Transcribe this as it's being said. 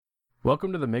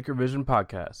Welcome to the Maker Vision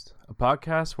Podcast, a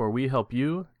podcast where we help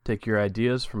you take your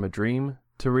ideas from a dream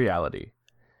to reality.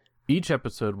 Each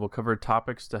episode will cover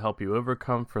topics to help you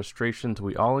overcome frustrations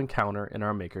we all encounter in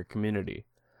our maker community.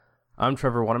 I'm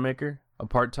Trevor Wanamaker, a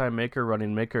part-time maker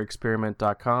running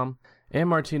MakerExperiment.com, and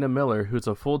Martina Miller, who's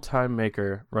a full-time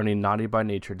maker running Naughty by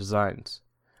Nature Designs.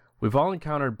 We've all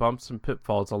encountered bumps and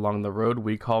pitfalls along the road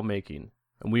we call making,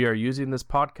 and we are using this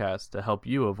podcast to help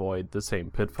you avoid the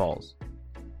same pitfalls.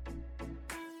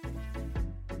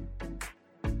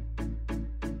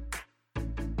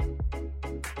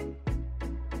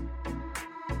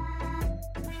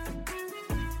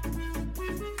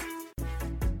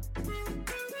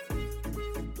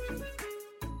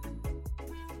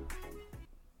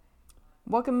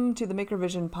 Welcome to the Maker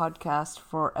Vision podcast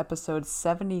for episode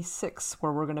 76,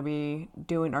 where we're going to be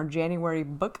doing our January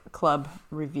book club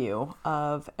review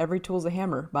of Every Tool's a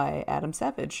Hammer by Adam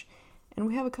Savage. And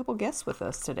we have a couple guests with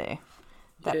us today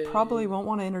that probably won't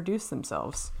want to introduce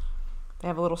themselves. They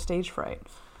have a little stage fright.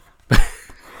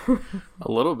 A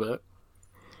little bit.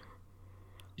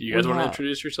 Do you guys want to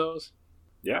introduce yourselves?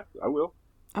 Yeah, I will.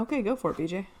 Okay, go for it,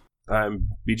 BJ. I'm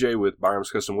BJ with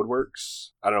Byram's Custom Woodworks.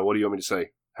 I don't know, what do you want me to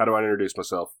say? How do I introduce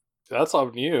myself? That's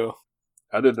on you.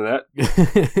 Other than that,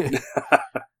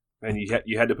 and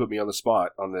you had to put me on the spot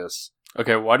on this.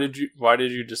 Okay, why did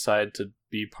you decide to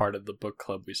be part of the book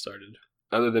club we started?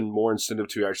 Other than more incentive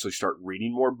to actually start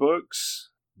reading more books,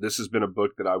 this has been a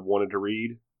book that I've wanted to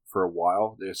read for a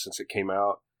while since it came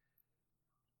out,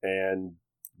 and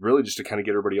really just to kind of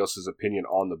get everybody else's opinion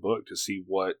on the book to see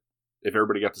if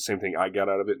everybody got the same thing I got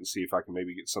out of it, and see if I can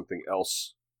maybe get something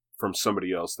else from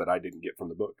somebody else that I didn't get from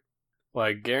the book. Well,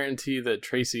 I guarantee that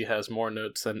Tracy has more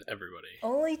notes than everybody.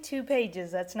 Only 2 pages.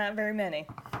 That's not very many.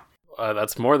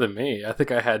 That's more than me. I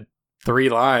think I had 3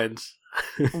 lines.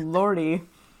 Lordy.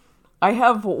 I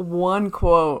have one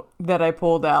quote that I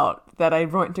pulled out that I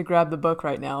want to grab the book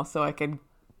right now so I can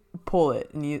pull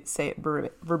it and you say it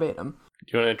verbatim.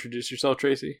 Do you want to introduce yourself,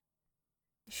 Tracy?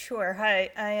 Sure. Hi,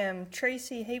 I am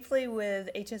Tracy Hafley with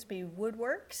HSB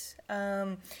Woodworks.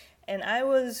 And I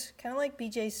was, kind of like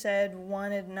BJ said,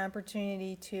 wanted an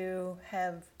opportunity to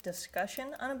have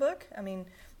discussion on a book. I mean,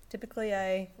 typically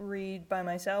I read by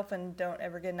myself and don't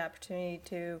ever get an opportunity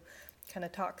to kind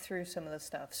of talk through some of the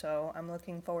stuff. So I'm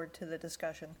looking forward to the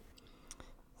discussion.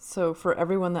 So for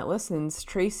everyone that listens,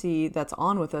 Tracy that's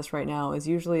on with us right now is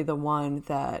usually the one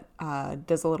that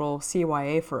does a little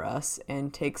CYA for us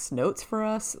and takes notes for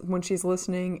us when she's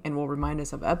listening and will remind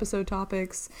us of episode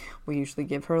topics. We usually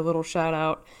give her a little shout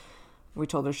out. We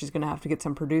told her she's going to have to get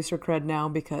some producer cred now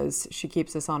because she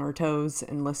keeps us on her toes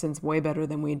and listens way better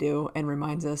than we do and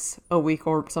reminds us a week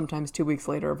or sometimes 2 weeks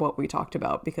later of what we talked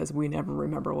about because we never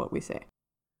remember what we say.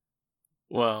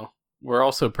 Well, we're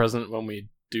also present when we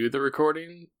do the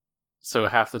recording, so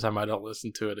half the time I don't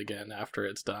listen to it again after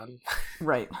it's done.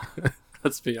 Right.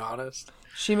 Let's be honest.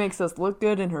 She makes us look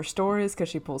good in her stories because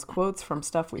she pulls quotes from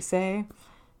stuff we say.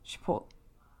 She pulled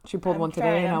one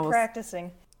today and I was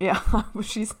practicing. Yeah,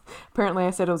 apparently I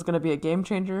said it was going to be a game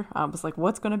changer. I was like,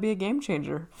 what's going to be a game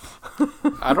changer?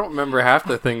 I don't remember half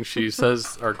the things she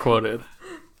says are quoted.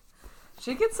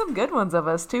 She gets some good ones of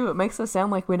us, too. It makes us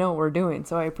sound like we know what we're doing,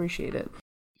 so I appreciate it.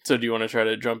 So do you want to try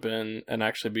to jump in and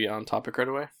actually be on topic right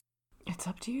away? It's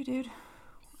up to you, dude.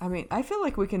 I mean, I feel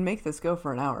like we can make this go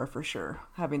for an hour for sure,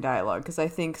 having dialogue, because I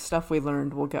think stuff we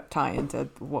learned will tie into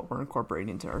what we're incorporating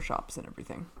into our shops and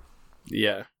everything.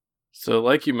 Yeah. So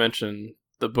like you mentioned,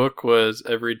 the book was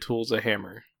Every Tool's a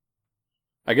Hammer.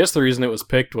 I guess the reason it was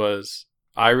picked was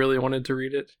I really wanted to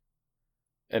read it,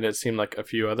 and it seemed like a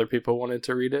few other people wanted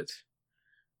to read it,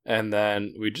 and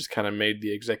then we just kind of made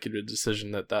the executive decision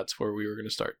that that's where we were going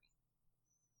to start.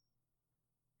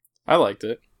 I liked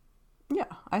it. Yeah,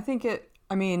 I'm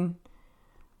going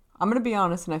to be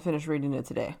honest, and I finished reading it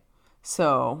today.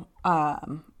 So,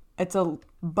 it's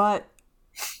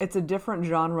a different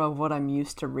genre of what I'm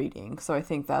used to reading, so I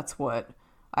think that's what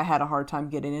I had a hard time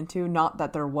getting into. Not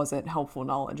that there wasn't helpful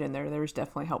knowledge in there. There's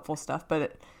definitely helpful stuff,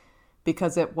 but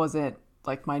because it wasn't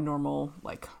like my normal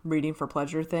like reading for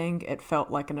pleasure thing, it felt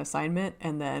like an assignment.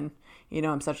 And then,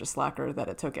 I'm such a slacker that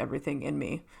it took everything in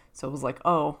me. So it was like,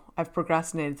 oh, I've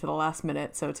procrastinated to the last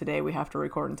minute. So today we have to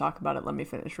record and talk about it. Let me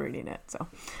finish reading it. So,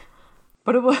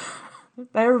 but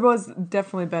there was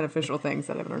definitely beneficial things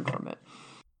that I've learned from it.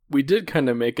 We did kind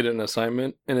of make it an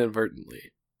assignment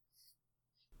inadvertently.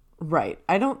 Right.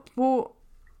 I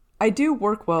do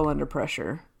work well under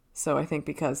pressure. So I think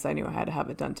because I knew I had to have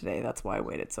it done today, that's why I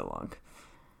waited so long.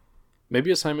 Maybe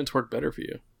assignments work better for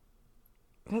you.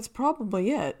 That's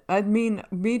probably it. I mean,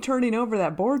 me turning over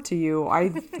that board to you, I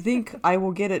think I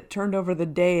will get it turned over the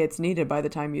day it's needed by the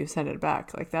time you send it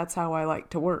back. Like, that's how I like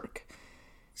to work.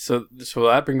 So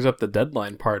that brings up the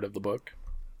deadline part of the book.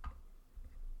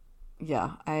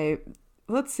 Yeah,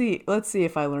 let's see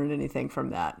if I learned anything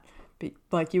from that.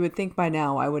 Like, you would think by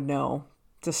now I would know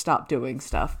to stop doing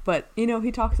stuff. But,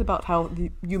 he talks about how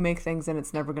you make things and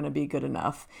it's never going to be good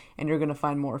enough and you're going to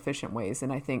find more efficient ways.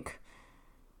 And I think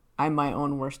I'm my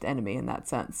own worst enemy in that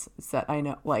sense. It's that I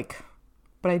know,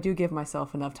 but I do give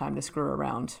myself enough time to screw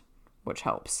around, which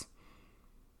helps.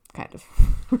 Kind of.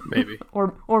 Maybe.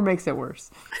 or makes it worse.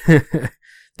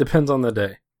 Depends on the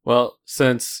day. Well,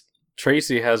 since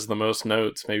Tracy has the most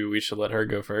notes, maybe we should let her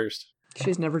go first.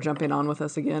 She's never jumping on with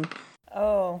us again.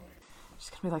 Oh. She's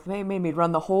going to be like, they made me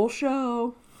run the whole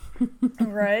show.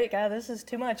 Right? God, this is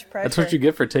too much pressure. That's what you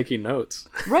get for taking notes.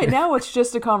 Right now, it's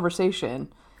just a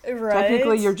conversation. Right?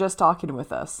 Technically, you're just talking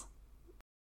with us.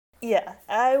 Yeah,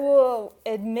 I will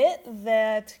admit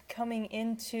that coming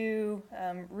into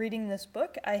reading this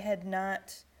book, I had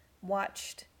not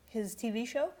watched his TV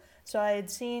show. So I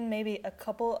had seen maybe a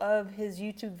couple of his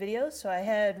YouTube videos, so I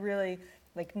had really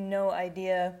no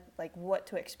idea what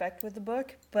to expect with the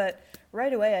book. But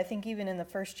right away, I think even in the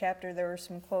first chapter, there were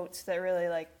some quotes that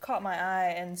really caught my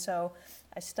eye, and so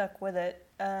I stuck with it.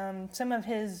 Some of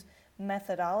his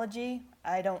methodology,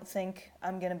 I don't think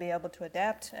I'm going to be able to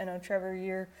adapt. I know, Trevor,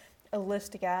 you're a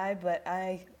list guy, but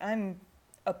I'm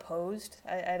opposed.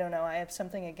 I don't know. I have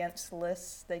something against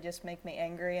lists. They just make me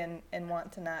angry and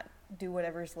want to not do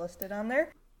whatever's listed on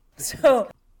there. So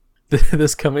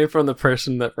this coming from the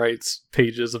person that writes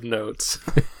pages of notes.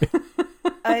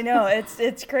 I know,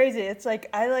 it's crazy. It's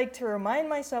I like to remind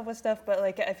myself of stuff, but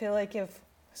I feel like if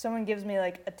someone gives me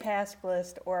a task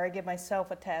list or I give myself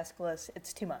a task list,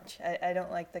 it's too much. I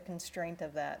don't like the constraint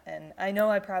of that. And I know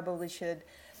I probably should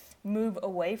move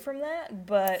away from that,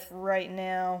 but right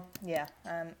now, yeah,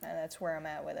 that's where I'm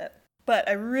at with it. But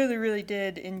I really, really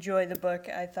did enjoy the book.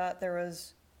 I thought there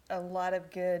was a lot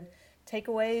of good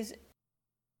takeaways.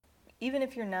 Even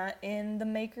if you're not in the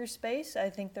maker space, I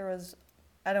think there was,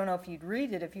 I don't know if you'd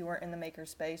read it if you weren't in the maker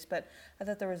space, but I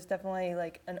thought there was definitely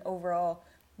an overall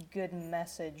good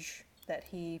message that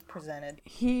he presented.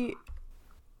 He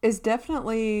is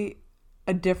definitely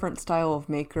a different style of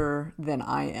maker than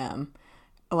I am.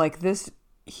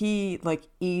 He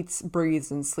eats,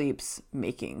 breathes, and sleeps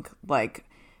making.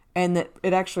 And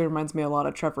it actually reminds me a lot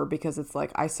of Trevor, because it's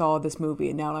I saw this movie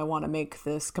and now I want to make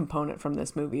this component from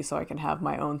this movie so I can have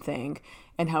my own thing,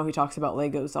 and how he talks about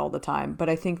Legos all the time. But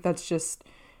I think that's just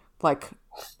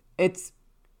it's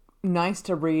nice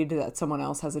to read that someone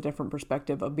else has a different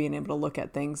perspective of being able to look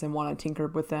at things and want to tinker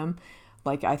with them.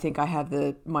 I think I have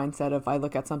the mindset of I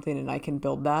look at something and I can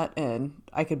build that and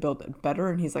I could build it better.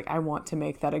 And he's I want to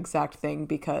make that exact thing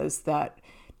because that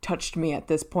touched me at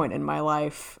this point in my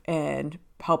life and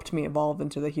helped me evolve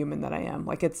into the human that I am.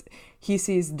 He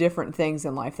sees different things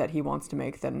in life that he wants to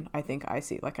make than I think I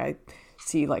see. I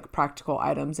see practical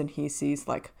items and he sees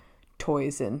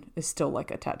toys and is still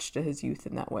attached to his youth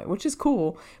in that way, which is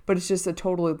cool, but it's just a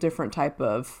totally different type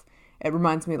of, it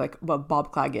reminds me of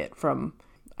Bob Claggett from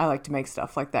I Like to Make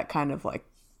Stuff, that kind of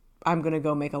I'm going to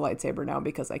go make a lightsaber now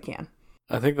because I can.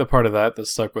 I think the part of that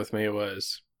stuck with me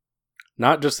was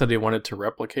not just that he wanted to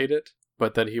replicate it,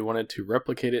 but that he wanted to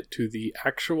replicate it to the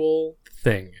actual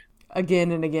thing.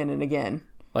 Again and again and again.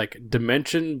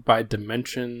 Dimension by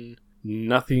dimension,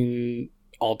 nothing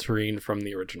altering from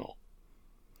the original.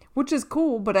 Which is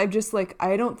cool, but I've just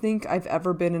I don't think I've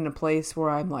ever been in a place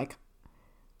where I'm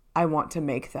I want to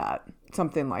make that,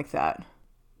 something like that.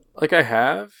 I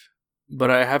have,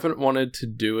 but I haven't wanted to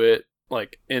do it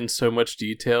in so much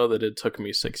detail that it took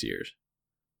me 6 years.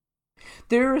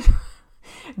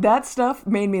 That stuff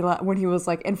made me laugh when he was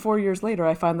and 4 years later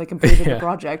I finally completed the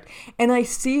project. And I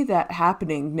see that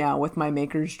happening now with my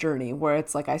maker's journey, where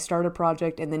it's I start a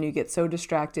project and then you get so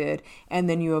distracted and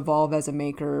then you evolve as a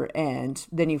maker and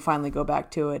then you finally go back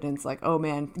to it and it's oh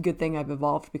man, good thing I've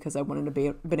evolved because I wanted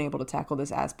to been able to tackle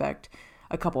this aspect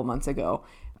a couple months ago.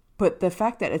 But the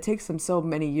fact that it takes them so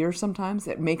many years sometimes,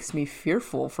 it makes me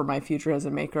fearful for my future as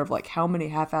a maker of how many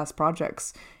half-assed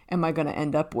projects am I going to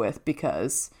end up with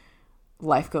because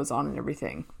life goes on and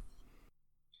everything.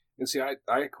 And see, I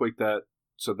equate that,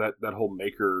 so that whole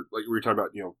maker, we were talking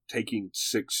about, taking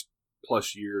 6+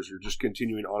 years or just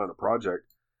continuing on a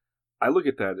project. I look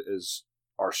at that as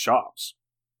our shops,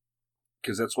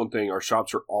 because that's one thing. Our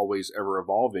shops are always ever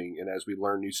evolving, and as we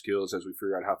learn new skills, as we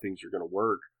figure out how things are going to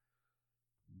work,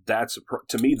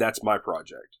 to me, that's my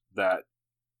project. That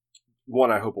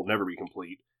one, I hope will never be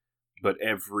complete, But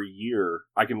every year,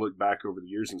 I can look back over the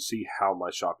years and see how my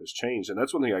shop has changed. And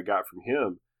that's one thing I got from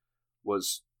him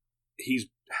was he's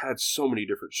had so many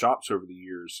different shops over the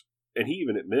years. And he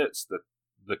even admits that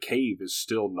the cave is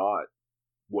still not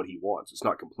what he wants. It's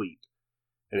not complete.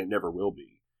 And it never will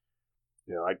be.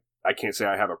 You know, I can't say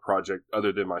I have a project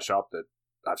other than my shop that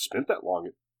I've spent that long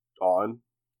on.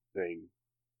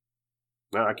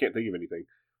 I can't think of anything.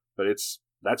 But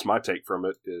that's my take from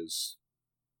it is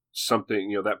something,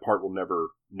 you know, that part will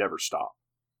never stop.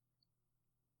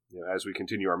 You know, as we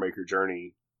continue our maker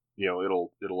journey, you know,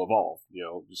 it'll evolve, you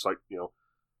know, just like, you know,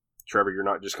 Trevor, you're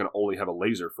not just going to only have a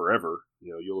laser forever.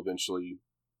 You know, you'll eventually,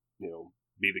 you know,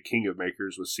 be the king of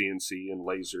makers with CNC and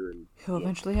laser. And he'll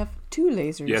eventually have 2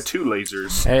 lasers. Yeah, 2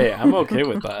 lasers. Hey, I'm okay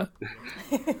with that.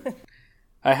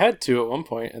 I had 2 at one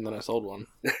point, and then I sold one.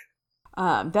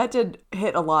 That did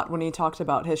hit a lot when he talked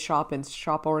about his shop and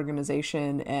shop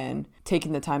organization and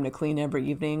taking the time to clean every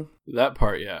evening. That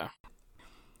part, yeah.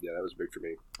 Yeah, that was big for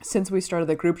me. Since we started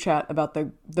the group chat about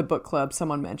the book club,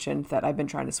 someone mentioned that I've been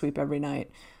trying to sweep every night.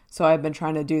 So I've been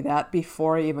trying to do that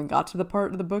before I even got to the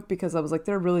part of the book because I was like,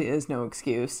 there really is no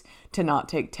excuse to not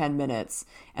take 10 minutes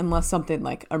unless something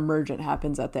like emergent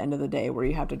happens at the end of the day where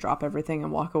you have to drop everything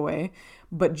and walk away.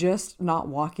 But just not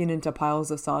walking into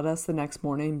piles of sawdust the next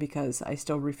morning because I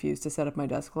still refuse to set up my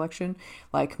dust collection,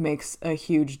 like, makes a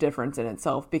huge difference in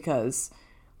itself because...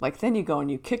 like, then you go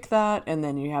and you kick that, and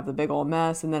then you have the big old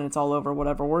mess, and then it's all over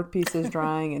whatever work piece is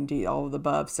drying and all of the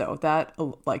above. So that,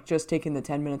 like, just taking the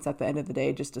 10 minutes at the end of the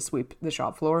day just to sweep the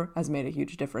shop floor has made a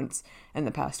huge difference in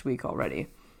the past week already.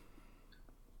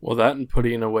 Well, that and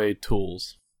putting away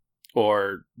tools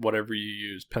or whatever you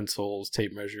use, pencils,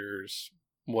 tape measures,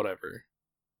 whatever.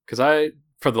 Because I,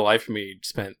 for the life of me,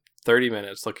 spent 30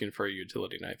 minutes looking for a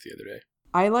utility knife the other day.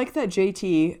 I like that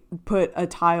JT put a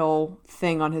tile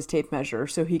thing on his tape measure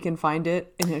so he can find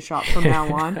it in his shop from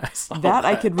now on. that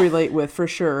I could relate with for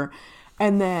sure.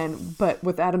 And then, but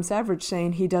with Adam Savage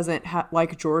saying he doesn't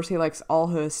like drawers, he likes all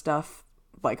his stuff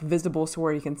like visible so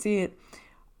where you can see it.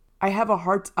 I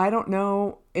don't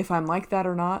know if I'm like that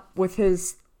or not with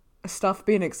his stuff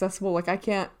being accessible. Like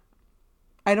I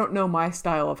don't know my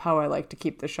style of how I like to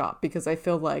keep the shop because I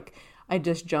feel like I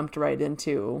just jumped right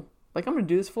into... like, I'm going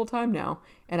to do this full time now.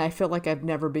 And I feel like I've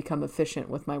never become efficient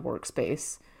with my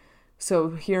workspace.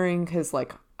 So hearing his,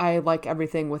 like, I like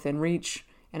everything within reach.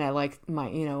 And I like my,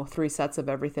 3 sets of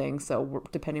everything. So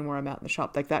depending where I'm at in the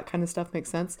shop, like that kind of stuff makes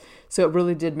sense. So it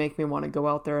really did make me want to go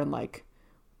out there and, like,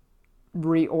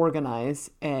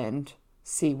 reorganize and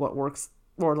see what works.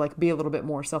 Or, like, be a little bit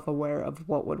more self-aware of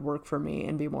what would work for me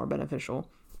and be more beneficial.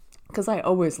 Because I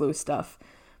always lose stuff.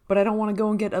 But I don't want to go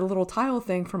and get a little tile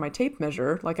thing for my tape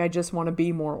measure. Like, I just want to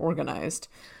be more organized.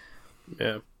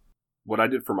 Yeah. What I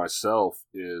did for myself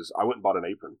is I went and bought an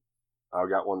apron. I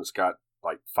got one that's got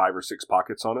like 5 or 6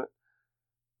 pockets on it.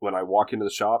 When I walk into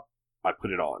the shop, I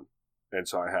put it on. And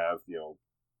so I have,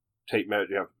 tape measure,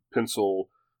 you have pencil,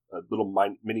 a little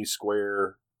mini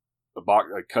square, a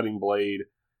cutting blade.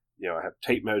 I have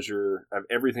tape measure. I have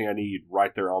everything I need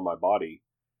right there on my body.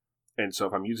 And so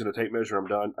if I'm using a tape measure, I'm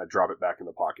done, I drop it back in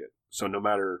the pocket. So no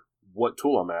matter what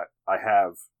tool I'm at, I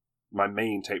have my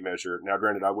main tape measure. Now,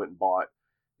 granted, I went and bought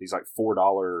these like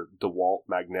 $4 DeWalt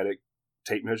magnetic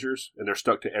tape measures, and they're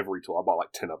stuck to every tool. I bought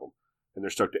like 10 of them, and they're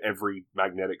stuck to every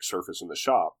magnetic surface in the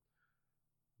shop.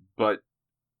 But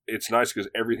it's nice because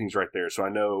everything's right there. So I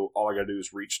know all I got to do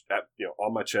is reach at,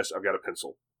 on my chest, I've got a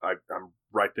pencil. I'm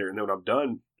right there. And then when I'm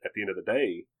done at the end of the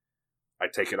day, I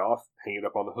take it off, hang it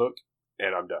up on the hook,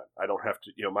 and I'm done. I don't have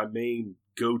to, my main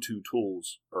go-to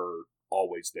tools are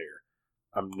always there.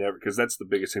 I'm never, because that's the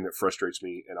biggest thing that frustrates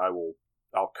me, and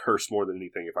I'll curse more than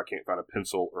anything if I can't find a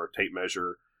pencil or a tape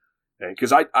measure. And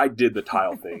because I did the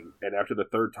tile thing, and after the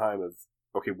third time of,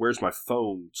 okay, where's my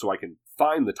phone so I can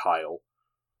find the tile,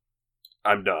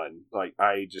 I'm done. Like,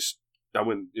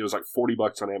 it was like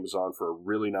 $40 on Amazon for a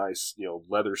really nice,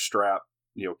 leather strap,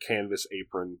 canvas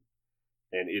apron,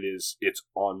 and it's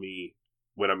on me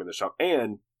when I'm in the shop.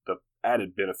 And the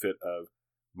added benefit of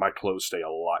my clothes stay a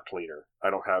lot cleaner. I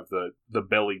don't have the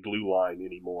belly glue line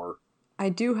anymore. I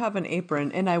do have an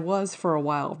apron, and I was for a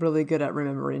while really good at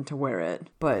remembering to wear it,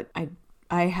 but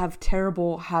I have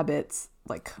terrible habits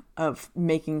like of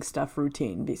making stuff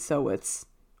routine, so it's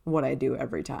what I do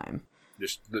every time.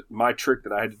 My trick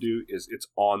that I had to do is it's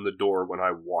on the door when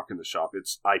I walk in the shop.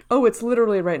 It's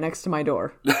literally right next to my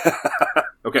door.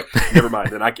 Okay, never mind.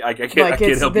 Then I can't Like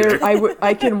help you there.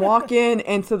 I can walk in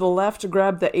and to the left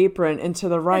grab the apron and to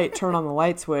the right turn on the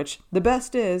light switch. The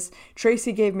best is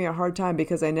Tracy gave me a hard time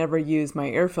because I never used my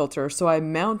air filter, so I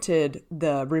mounted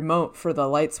the remote for the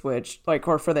light switch,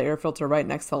 or for the air filter right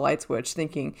next to the light switch,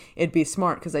 thinking it'd be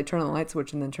smart because I turn on the light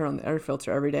switch and then turn on the air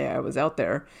filter every day I was out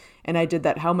there. And I did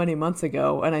that how many months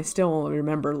ago, and I still only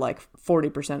remember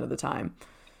 40% of the time.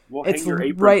 Well, It's hang your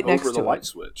apron right next over the to light it.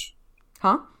 switch.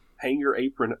 Huh? Hang your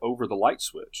apron over the light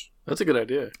switch. That's a good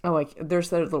idea. Oh,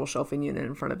 there's that little shelving unit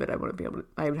in front of it. I wouldn't be able to.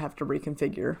 I would have to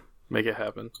reconfigure. Make it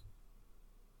happen.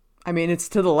 I mean, it's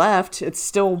to the left.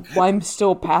 I'm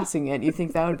still passing it. You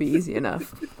think that would be easy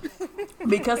enough?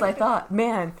 Because I thought,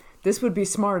 man, this would be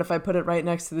smart if I put it right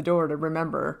next to the door to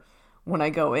remember when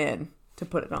I go in to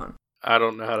put it on. I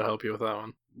don't know how to help you with that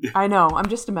one. I know. I'm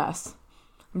just a mess.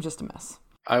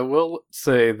 I will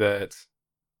say that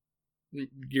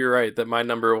you're right that my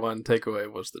number one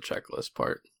takeaway was the checklist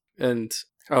part. And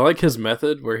I like his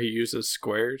method where he uses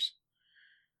squares.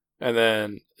 And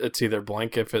then it's either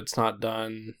blank if it's not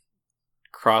done,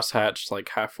 crosshatched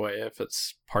halfway if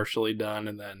it's partially done,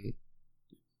 and then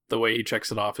the way he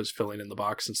checks it off is filling in the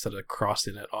box instead of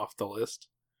crossing it off the list.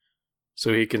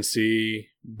 So he can see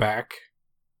back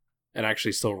and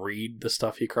actually still read the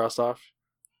stuff he crossed off.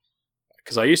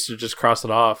 Because I used to just cross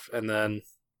it off and then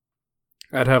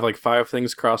I'd have 5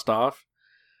 things crossed off,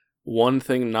 1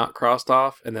 thing not crossed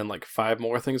off, and then 5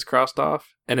 more things crossed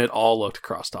off, and it all looked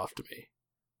crossed off to me.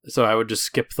 So I would just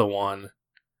skip the one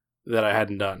that I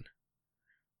hadn't done.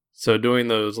 So doing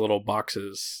those little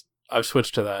boxes, I've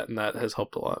switched to that, and that has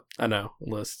helped a lot. I know,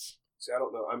 lists. See, I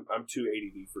don't know. I'm too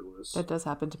ADD for lists. That does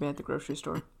happen to me at the grocery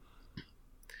store.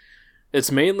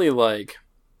 It's mainly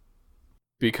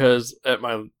because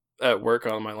at work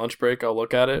on my lunch break, I'll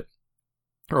look at it,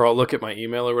 or I'll look at my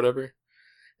email or whatever.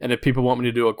 And if people want me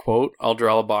to do a quote, I'll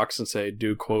draw a box and say,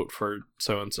 do quote for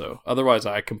so-and-so. Otherwise,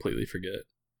 I completely forget.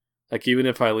 Even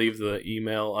if I leave the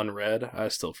email unread, I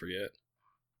still forget.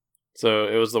 So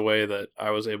it was the way that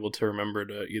I was able to remember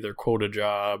to either quote a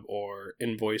job or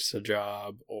invoice a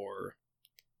job or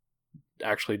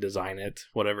actually design it,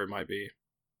 whatever it might be.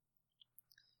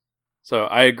 So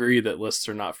I agree that lists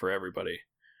are not for everybody.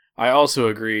 I also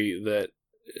agree that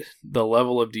the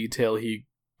level of detail he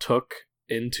took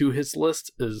into his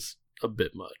list is a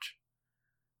bit much.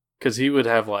 Because he would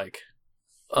have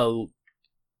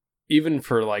even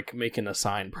for making a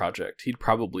sign project, he'd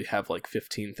probably have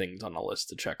 15 things on a list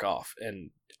to check off.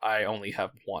 And I only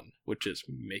have one, which is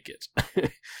make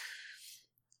it.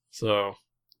 So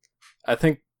I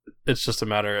think it's just a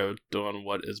matter of doing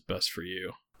what is best for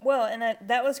you. Well, and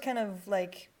that was kind of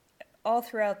all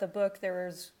throughout the book, there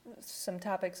was some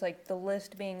topics like the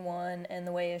list being one and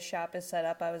the way his shop is set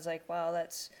up. I was like, wow,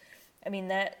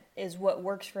 that is what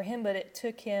works for him, but it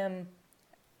took him,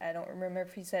 I don't remember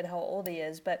if he said how old he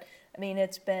is, but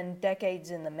it's been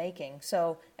decades in the making.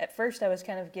 So at first I was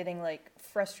kind of getting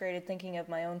frustrated thinking of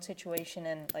my own situation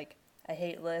and I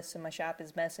hate lists and my shop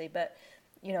is messy, but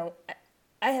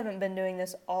I haven't been doing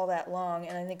this all that long,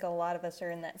 and I think a lot of us are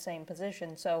in that same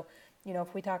position. So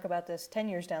if we talk about this 10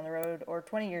 years down the road or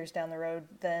 20 years down the road,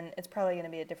 then it's probably going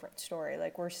to be a different story.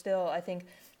 We're still, I think,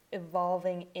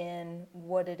 evolving in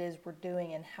what it is we're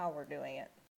doing and how we're doing it.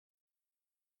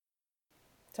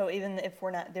 So even if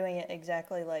we're not doing it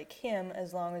exactly like him,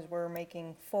 as long as we're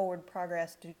making forward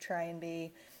progress to try and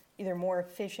be either more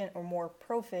efficient or more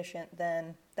proficient,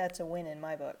 then that's a win in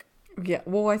my book. Yeah,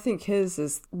 well, I think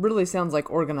his really sounds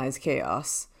like organized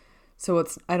chaos. So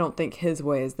I don't think his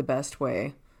way is the best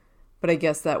way. But I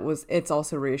guess it's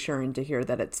also reassuring to hear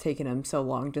that it's taken him so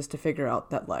long just to figure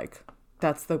out that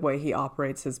that's the way he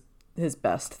operates his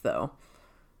best, though.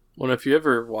 Well, if you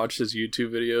ever watch his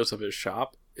YouTube videos of his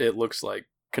shop, it looks like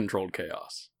controlled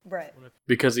chaos. Right.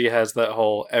 Because he has that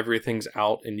whole everything's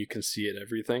out and you can see it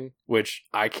everything, which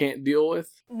I can't deal with.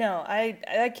 No,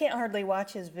 I can't hardly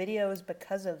watch his videos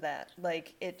because of that.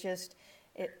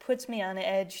 It puts me on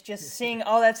edge just seeing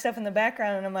all that stuff in the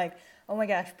background, and I'm like, oh my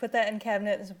gosh, put that in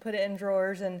cabinets and put it in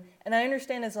drawers. And I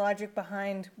understand his logic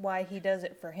behind why he does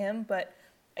it for him, but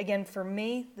again, for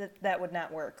me, that would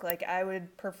not work. I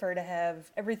would prefer to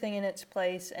have everything in its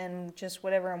place and just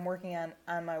whatever I'm working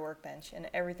on my workbench, and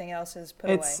everything else is put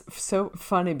away. It's so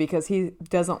funny because he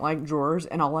doesn't like drawers,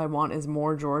 and all I want is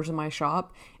more drawers in my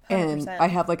shop. 100%. And I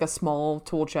have a small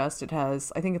tool chest. It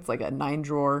has, I think it's a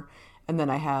 9-drawer. And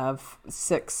then I have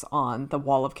 6 on the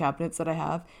wall of cabinets that I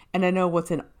have. And I know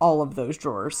what's in all of those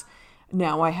drawers.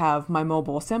 Now I have my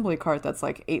mobile assembly cart that's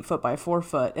 8 foot by 4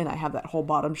 foot. And I have that whole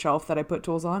bottom shelf that I put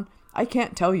tools on. I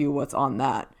can't tell you what's on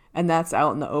that. And that's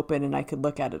out in the open and I could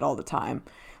look at it all the time.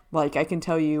 Like, I can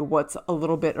tell you what's a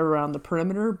little bit around the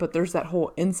perimeter, but there's that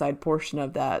whole inside portion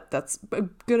of that's a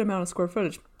good amount of square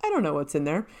footage. I don't know what's in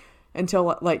there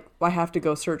until, like, I have to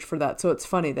go search for that. So it's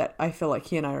funny that I feel like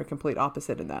he and I are complete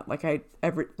opposite in that. Like,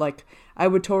 I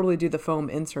would totally do the foam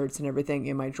inserts and everything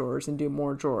in my drawers and do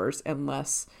more drawers and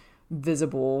less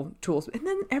visible tools, and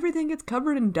then everything gets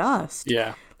covered in dust.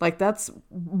 Yeah, like that's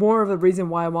more of the reason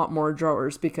why I want more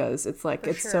drawers, because it's like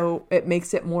it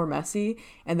makes it more messy,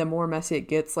 and the more messy it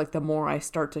gets, like the more I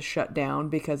start to shut down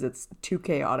because it's too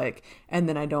chaotic, and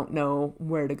then I don't know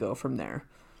where to go from there.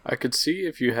 I could see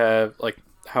if you have, like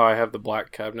how I have the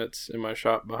black cabinets in my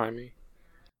shop behind me,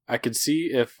 I could see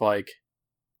if like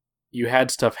you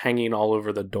had stuff hanging all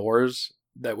over the doors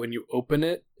that when you open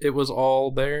it, it was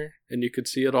all there and you could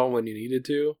see it all when you needed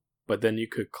to, but then you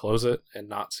could close it and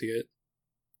not see it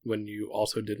when you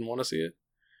also didn't want to see it.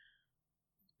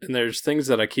 And there's things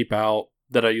that I keep out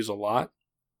that I use a lot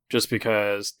just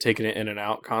because taking it in and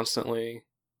out constantly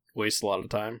wastes a lot of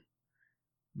time.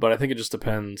 But I think it just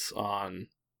depends on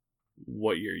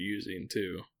what you're using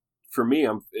too. For me,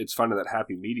 it's finding that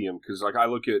happy medium, because like I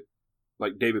look at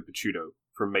like David Picciuto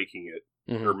for making it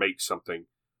or make something.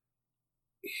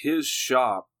 His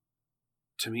shop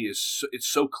to me it's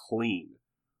so clean.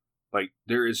 Like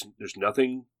there's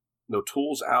nothing, no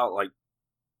tools out. Like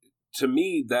to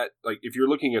me, that like if you're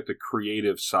looking at the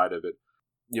creative side of it,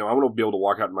 you know, I want to be able to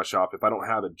walk out in my shop if I don't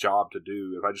have a job to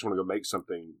do. If I just want to go make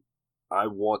something, I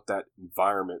want that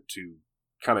environment to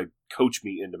kind of coach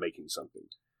me into making something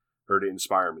or to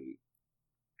inspire me.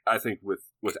 I think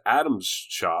with Adam's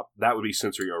shop, that would be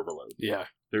sensory overload. Yeah,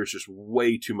 there's just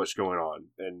way too much going on,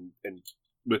 and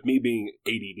with me being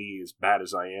ADD as bad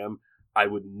as I am, I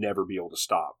would never be able to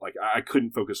stop. Like I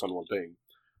couldn't focus on one thing.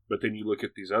 But then you look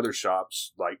at these other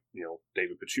shops, like, you know,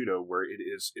 David Picciuto, where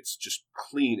it's just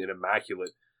clean and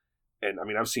immaculate. And I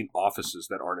mean, I've seen offices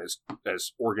that aren't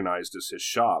as organized as his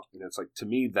shop, and it's like, to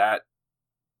me, that,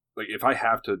 like, if I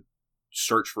have to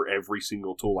search for every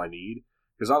single tool I need,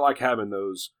 because I like having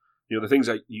those, you know, the things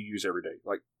that you use every day.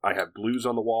 Like I have blues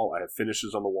on the wall, I have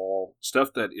finishes on the wall,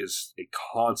 stuff that is a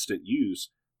constant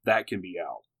use that can be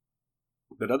out.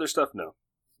 But other stuff, no.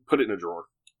 Put it in a drawer.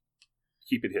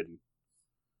 Keep it hidden.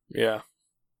 Yeah.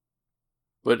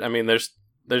 But I mean, there's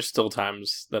still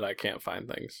times that I can't find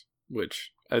things,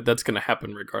 which that's going to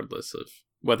happen regardless of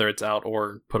whether it's out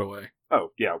or put away.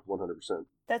 Oh, yeah, 100%.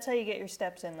 That's how you get your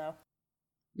steps in, though.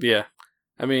 Yeah.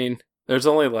 I mean, there's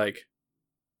only like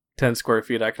 10 square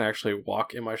feet I can actually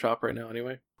walk in my shop right now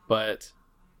anyway, but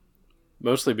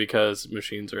mostly because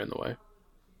machines are in the way.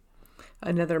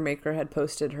 Another maker had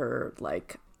posted her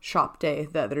like shop day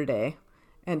the other day,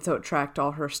 and so it tracked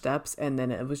all her steps, and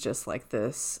then it was just like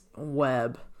this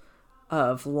web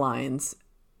of lines,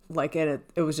 like, and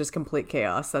it was just complete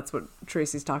chaos. That's what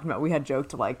Tracy's talking about. We had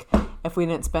joked, like, if we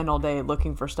didn't spend all day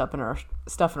looking for stuff in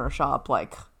our shop,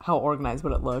 like, how organized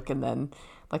would it look? And then,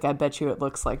 like, I bet you it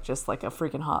looks like just like a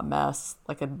freaking hot mess,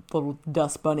 like a little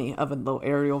dust bunny of a little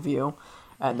aerial view.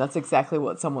 And that's exactly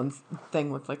what someone's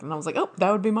thing looked like. And I was like, oh, that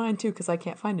would be mine too, because I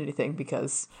can't find anything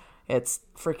because it's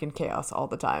freaking chaos all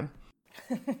the time.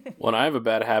 When I have a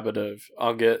bad habit of,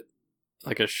 I'll get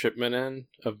like a shipment in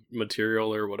of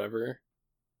material or whatever,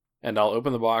 and I'll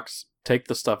open the box, take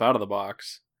the stuff out of the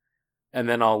box, and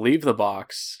then I'll leave the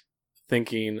box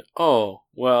thinking, oh,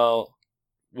 well,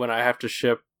 when I have to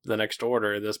ship the next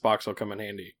order, this box will come in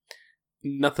handy.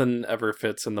 Nothing ever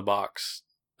fits in the box,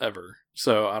 ever.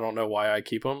 So I don't know why I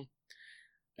keep them,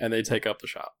 and they take up the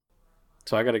shop.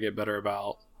 So I got to get better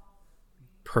about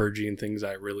purging things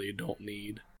I really don't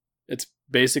need. It's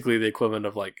basically the equivalent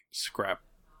of like scrap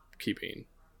keeping,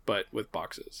 but with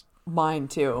boxes. Mine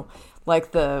too.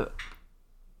 Like the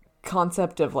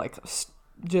concept of like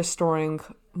just storing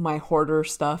my hoarder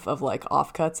stuff of like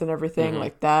offcuts and everything,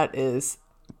 like that is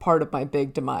part of my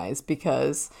big demise,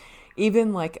 because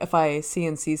even like if I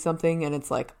CNC something and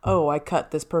it's like, oh, I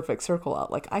cut this perfect circle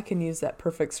out, like I can use that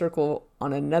perfect circle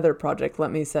on another project. Let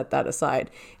me set that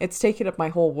aside. It's taken up my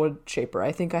whole wood shaper.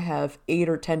 I think I have 8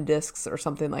 or 10 discs or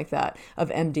something like that of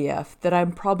MDF that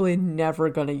I'm probably never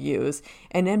going to use.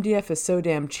 And MDF is so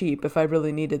damn cheap. If I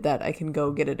really needed that, I can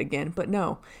go get it again. But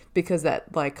no, because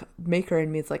that like maker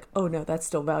in me is like, oh no, that's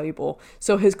still valuable.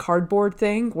 So his cardboard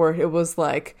thing where it was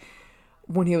like,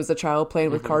 when he was a child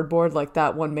playing with cardboard, like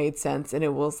that one made sense. And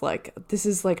it was like, this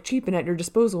is like cheap and at your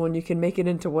disposal and you can make it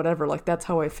into whatever. Like that's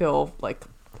how I feel like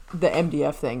the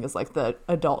MDF thing is like the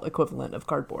adult equivalent of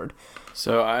cardboard.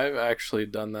 So I've actually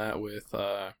done that with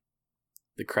the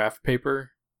craft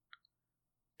paper.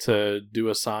 To do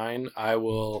a sign, I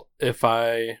will, if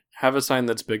I have a sign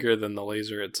that's bigger than the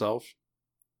laser itself,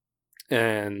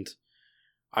 and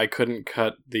I couldn't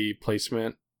cut the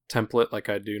placement template like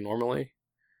I do normally,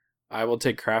 I will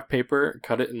take craft paper,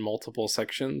 cut it in multiple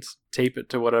sections, tape it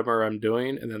to whatever I'm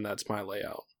doing, and then that's my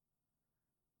layout.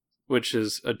 Which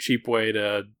is a cheap way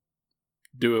to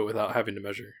do it without having to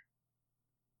measure.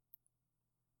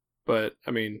 But,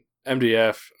 I mean,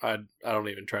 MDF, I don't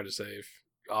even try to save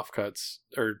offcuts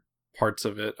or parts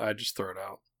of it. I just throw it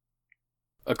out.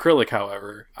 Acrylic,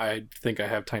 however, I think I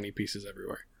have tiny pieces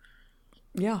everywhere.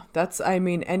 Yeah,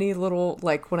 any little,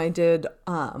 like when I did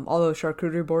all those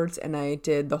charcuterie boards and I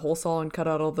did the hole saw and cut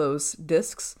out all those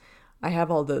discs, I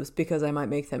have all those because I might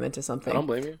make them into something. I don't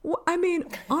blame you. Well, I mean,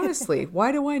 honestly,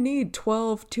 why do I need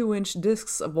 12 2-inch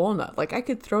discs of walnut? Like, I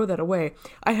could throw that away.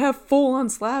 I have full-on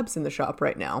slabs in the shop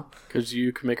right now. Because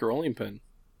you can make a rolling pin.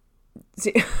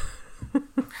 See,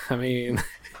 I mean,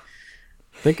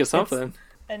 think of something.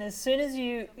 And as soon as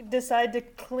you decide to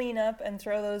clean up and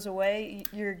throw those away,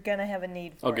 you're gonna have a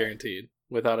need for it. Guaranteed,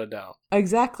 without a doubt.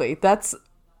 Exactly. That's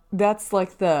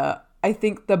like I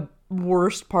think the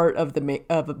worst part of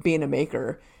of being a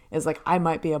maker is like, I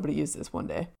might be able to use this one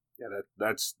day. Yeah,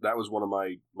 that was one of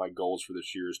my goals for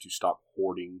this year, is to stop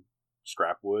hoarding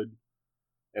scrap wood.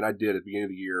 And I did at the beginning of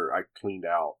the year. I cleaned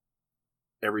out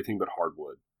everything but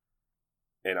hardwood.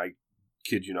 And I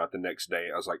kid you not, the next day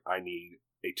I was like, I need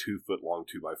a 2-foot long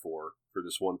 2x4 for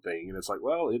this one thing. And it's like,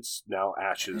 well, it's now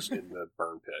ashes in the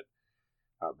burn pit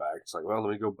out back. It's like, well,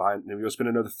 let me go spend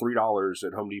another $3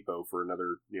 at Home Depot for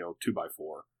another,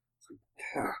 2x4. It's like,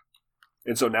 yeah.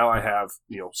 And so now I have,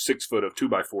 6 foot of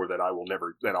 2x4 that I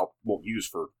won't use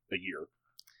for a year.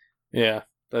 Yeah,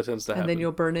 that tends to happen. And then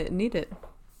you'll burn it and eat it.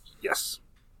 Yes.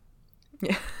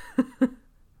 Yeah.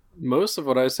 Most of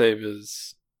what I save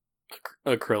is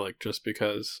acrylic, just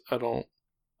because I'm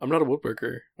not a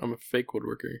woodworker. I'm a fake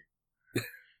woodworker.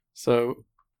 So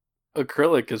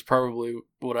acrylic is probably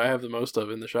what I have the most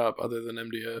of in the shop, other than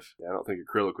MDF. Yeah, I don't think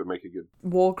acrylic would make a good...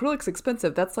 Well, acrylic's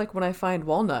expensive. That's like when I find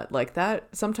walnut. Like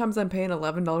that, sometimes I'm paying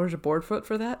 $11 a board foot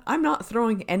for that. I'm not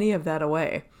throwing any of that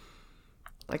away.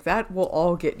 Like, that will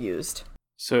all get used.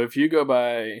 So if you go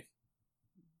by,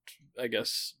 I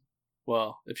guess,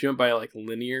 well, if you went by like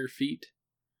linear feet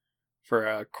for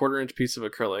a 1/4-inch piece of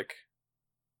acrylic,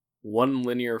 1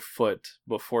 linear foot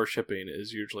before shipping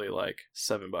is usually like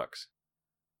 $7.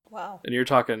 Wow. And you're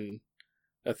talking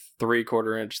a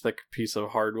 3/4-inch thick piece of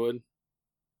hardwood.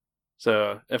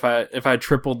 So if I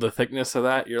tripled the thickness of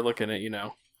that, you're looking at,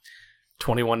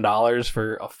 $21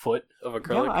 for a foot of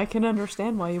acrylic. Yeah, I can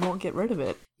understand why you won't get rid of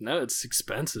it. No, it's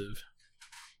expensive.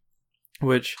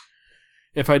 Which,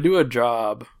 if I do a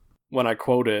job when I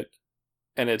quote it,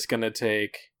 and it's going to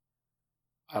take,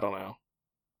 I don't know,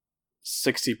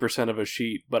 60% of a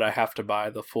sheet, but I have to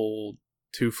buy the full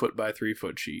 2-foot by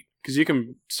 3-foot sheet. Because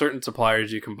certain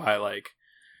suppliers, you can buy like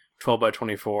 12 by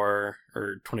 24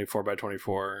 or 24 by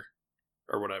 24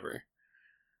 or whatever.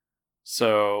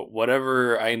 So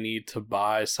whatever I need to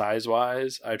buy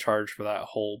size-wise, I charge for that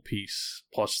whole piece,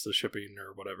 plus the shipping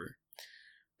or whatever.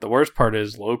 The worst part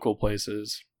is local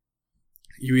places,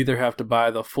 you either have to buy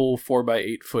the full 4 by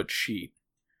 8 foot sheet,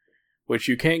 which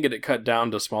you can get it cut down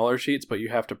to smaller sheets, but you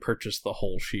have to purchase the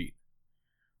whole sheet.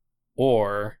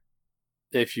 Or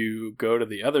if you go to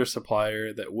the other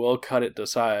supplier that will cut it to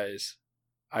size,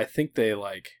 I think they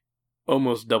like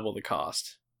almost double the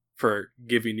cost for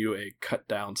giving you a cut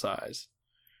down size.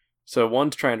 So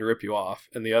one's trying to rip you off,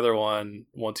 and the other one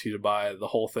wants you to buy the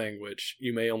whole thing, which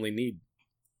you may only need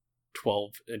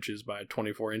 12 inches by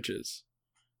 24 inches.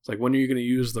 It's like, when are you going to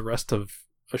use the rest of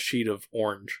a sheet of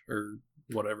orange or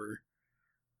whatever?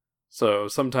 So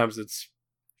sometimes it's,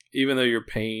 even though you're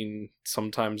paying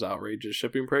sometimes outrageous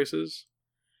shipping prices,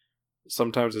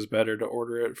 sometimes it's better to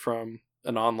order it from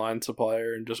an online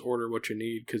supplier and just order what you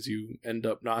need, because you end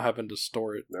up not having to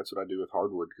store it. That's what I do with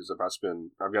hardwood, because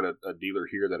I've got a dealer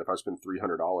here that if I spend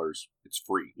 $300, it's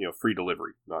free. Free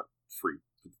delivery, not free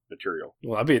material.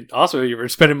 Well, that'd be awesome if you were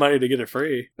spending money to get it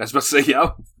free. That's about to say,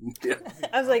 yeah.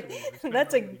 I was like,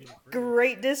 that's a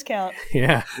great discount.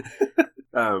 Yeah.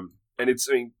 And it's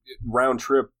round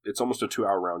trip. It's almost a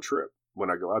 2-hour round trip when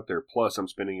I go out there. Plus, I'm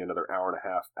spending another hour and a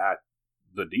half at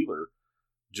the dealer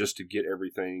just to get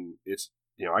everything. It's,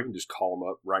 I can just call them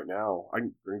up right now. I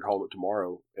can call them up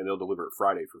tomorrow, and they'll deliver it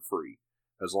Friday for free,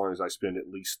 as long as I spend at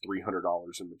least $300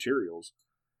 in materials.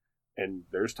 And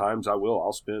there's times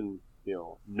I'll spend,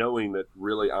 knowing that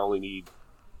really I only need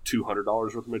 $200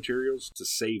 worth of materials to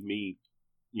save me,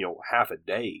 half a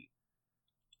day.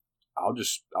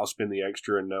 I'll spend the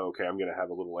extra and know, okay, I'm going to have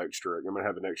a little extra. I'm going to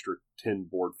have an extra 10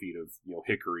 board feet of,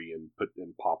 hickory and put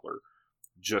in poplar,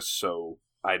 just so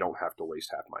I don't have to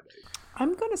waste half my day.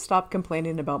 I'm going to stop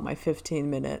complaining about my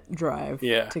 15-minute drive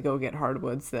to go get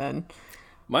hardwoods then.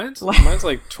 Mine's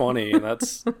like 20, and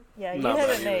that's Yeah, you not have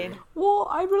bad it made. either. Well,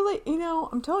 I really,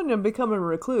 I'm telling you, I'm becoming a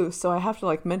recluse, so I have to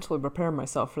like mentally prepare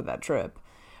myself for that trip.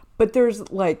 But there's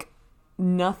like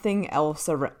nothing else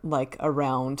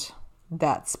around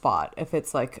that spot.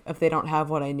 If they don't have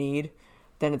what I need,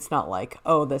 then it's not like,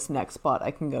 oh, this next spot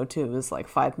I can go to is like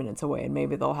 5 minutes away and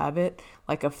maybe they'll have it.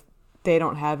 Like if they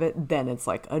don't have it, then it's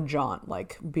like a jaunt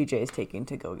like BJ's taking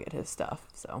to go get his stuff.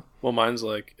 So Well, mine's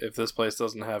like, if this place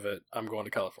doesn't have it, I'm going to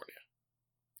California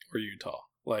or Utah.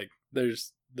 Like,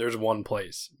 there's one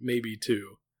place, maybe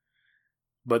two,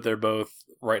 but they're both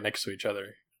right next to each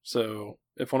other. So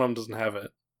if one of them doesn't have it,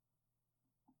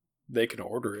 they can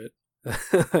order it.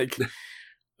 Like,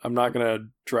 I'm not gonna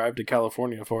drive to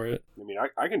California for it. I mean,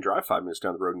 I can drive 5 minutes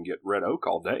down the road and get Red Oak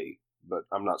all day, but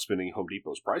I'm not spending Home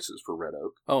Depot's prices for Red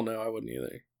Oak. Oh no, I wouldn't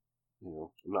either. I'm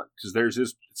not, because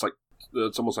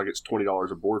it's almost like it's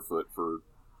 $20 a board foot for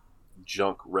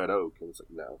junk Red Oak, and it's like,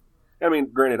 no. I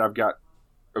mean, granted,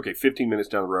 15 minutes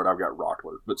down the road, I've got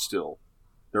Rockler, but still,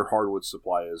 their hardwood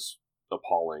supply is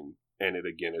appalling, and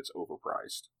it's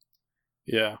overpriced.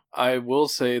 Yeah, I will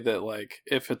say that, like,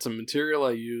 if it's a material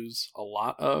I use a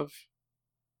lot of,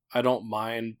 I don't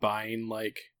mind buying,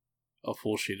 like, a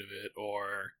full sheet of it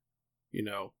or,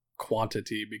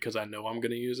 quantity because I know I'm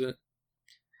going to use it.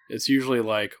 It's usually,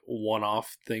 like,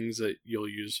 one-off things that you'll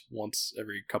use once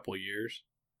every couple of years.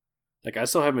 Like, I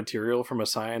still have material from a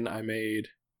sign I made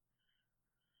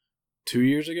 2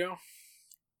 years ago.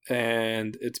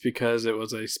 And it's because it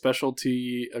was a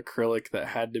specialty acrylic that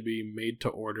had to be made to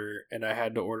order, and I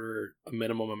had to order a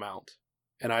minimum amount.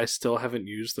 And I still haven't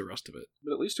used the rest of it.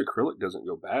 But at least acrylic doesn't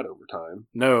go bad over time.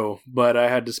 No, but I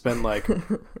had to spend like...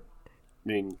 I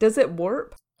mean... Does it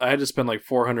warp? I had to spend like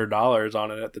 $400 on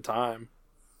it at the time.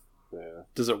 Yeah.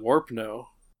 Does it warp? No.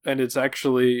 And it's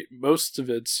actually... Most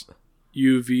of it's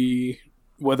UV,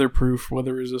 weatherproof,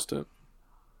 weather resistant.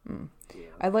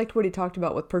 I liked what he talked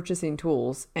about with purchasing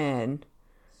tools and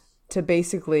to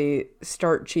basically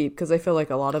start cheap, because I feel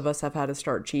like a lot of us have had to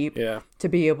start cheap to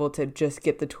be able to just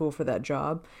get the tool for that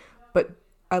job. But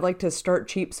I like to start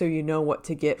cheap so you know what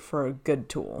to get for a good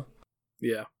tool.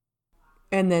 Yeah.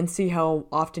 And then see how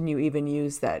often you even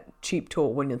use that cheap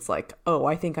tool when it's like, oh,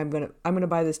 I think I'm gonna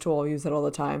buy this tool. I'll use it all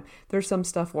the time. There's some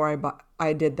stuff where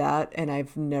I did that and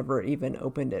I've never even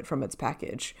opened it from its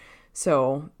package.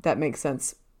 So that makes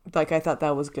sense. Like, I thought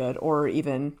that was good. Or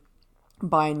even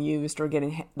buying used or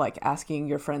getting, like, asking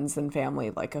your friends and family,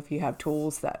 like, if you have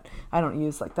tools that I don't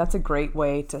use, like, that's a great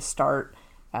way to start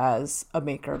as a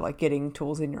maker. Like, getting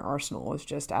tools in your arsenal is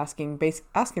just asking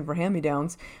for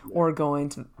hand-me-downs or going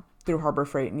through Harbor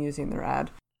Freight and using their ad.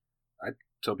 I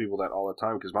tell people that all the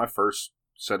time, because my first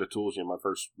set of tools, my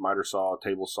first miter saw,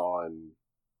 table saw, and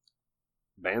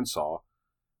bandsaw,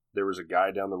 there was a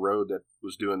guy down the road that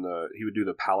was he would do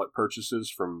the pallet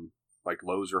purchases from like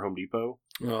Lowe's or Home Depot.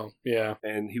 Oh, yeah.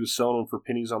 And he was selling them for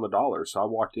pennies on the dollar. So I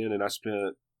walked in and I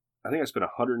spent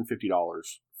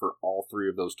 $150 for all three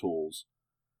of those tools.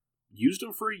 Used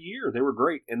them for a year. They were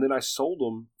great. And then I sold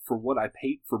them for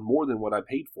more than what I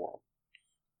paid for them.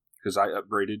 Because I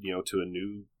upgraded, to a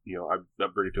new, I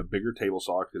upgraded to a bigger table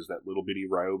saw, because that little bitty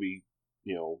Ryobi,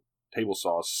 table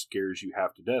saw scares you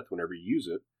half to death whenever you use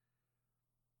it.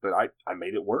 But I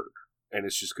made it work. And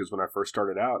it's just because when I first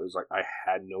started out, it was like I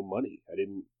had no money.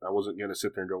 I wasn't going to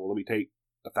sit there and go, well, let me take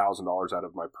 $1,000 out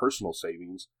of my personal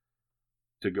savings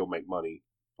to go make money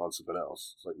on something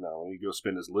else. It's like, no, let me go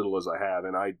spend as little as I have.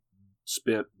 And I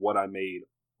spent what I made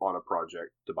on a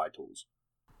project to buy tools.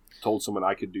 Told someone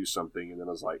I could do something, and then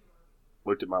I was like,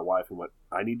 looked at my wife and went,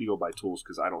 I need to go buy tools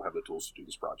because I don't have the tools to do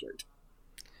this project.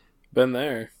 Been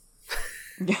there.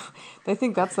 Yeah, I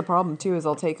think that's the problem too, is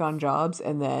I'll take on jobs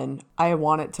and then I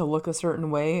want it to look a certain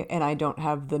way and I don't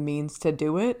have the means to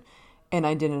do it, and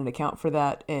I didn't account for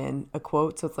that in a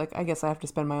quote. So it's like, I guess I have to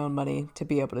spend my own money to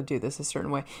be able to do this a certain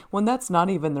way, when that's not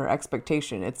even their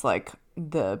expectation. It's like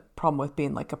the problem with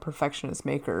being like a perfectionist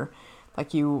maker.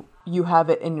 Like you have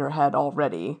it in your head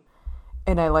already.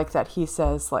 And I like that he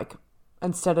says, like,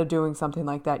 instead of doing something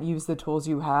like that, use the tools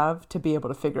you have to be able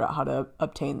to figure out how to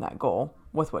obtain that goal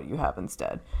with what you have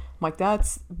instead. Like,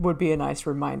 would be a nice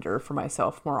reminder for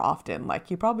myself more often. Like,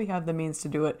 you probably have the means to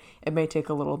do it. It may take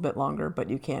a little bit longer, but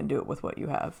you can do it with what you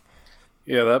have.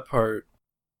 Yeah, that part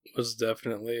was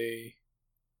definitely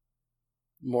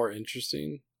more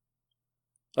interesting.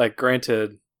 Like,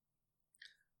 granted,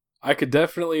 I could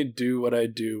definitely do what I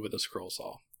do with a scroll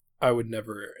saw. I would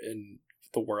never in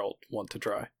the world want to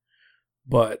try.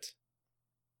 But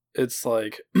it's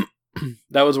like,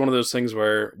 that was one of those things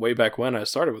where way back when I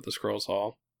started with the scroll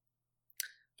saw,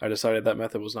 I decided that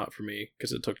method was not for me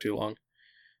because it took too long.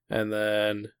 And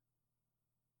then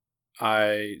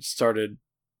I started,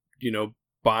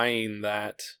 buying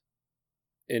that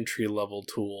entry level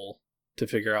tool to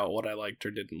figure out what I liked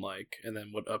or didn't like, and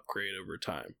then would upgrade over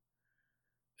time.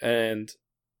 And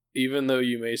even though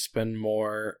you may spend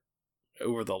more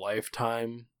over the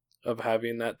lifetime of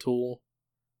having that tool,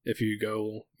 if you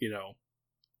go,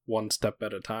 one step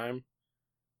at a time,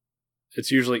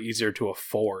 it's usually easier to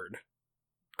afford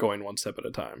going one step at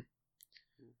a time.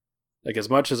 Like, as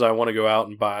much as I want to go out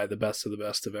and buy the best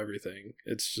of everything,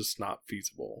 it's just not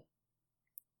feasible.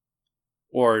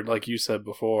 Or, like you said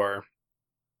before,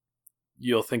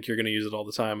 you'll think you're going to use it all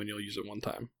the time and you'll use it one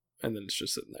time, and then it's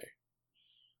just sitting there.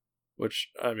 Which,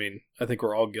 I think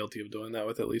we're all guilty of doing that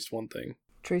with at least one thing.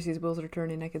 Tracy's wheels are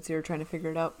turning. I can see her trying to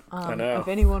figure it out. I know. If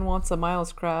anyone wants a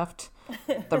Milescraft,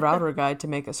 the router guide to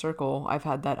make a circle, I've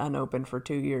had that unopened for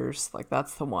 2 years. Like,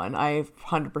 that's the one I'm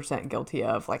 100% guilty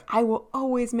of. Like, I will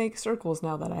always make circles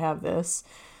now that I have this.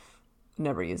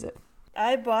 Never use it.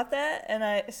 I bought that,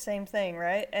 and same thing,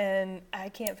 right? And I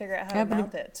can't figure out how to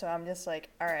mount it. So I'm just like,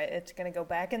 all right, it's going to go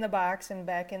back in the box and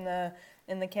back in the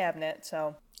cabinet.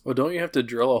 So. Well, don't you have to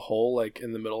drill a hole, like,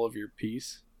 in the middle of your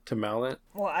piece to mount it?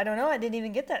 Well, I don't know. I didn't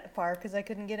even get that far because I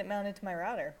couldn't get it mounted to my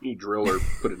router. You drill or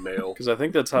put a nail. Because I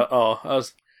think that's how...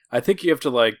 I think you have to,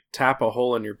 like, tap a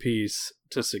hole in your piece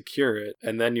to secure it,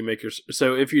 and then you make your...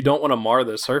 So if you don't want to mar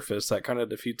the surface, that kind of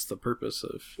defeats the purpose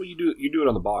of... Well, you do it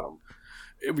on the bottom.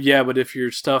 Yeah, but if your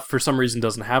stuff, for some reason,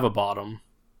 doesn't have a bottom,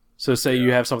 so say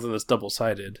you have something that's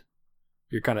double-sided,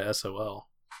 you're kind of SOL.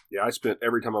 Yeah,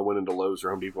 every time I went into Lowe's or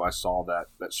Home Depot, I saw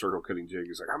that circle cutting jig.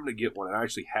 It's like, I'm going to get one. And I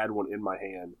actually had one in my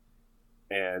hand.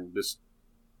 And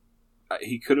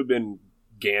he could have been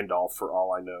Gandalf for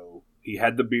all I know. He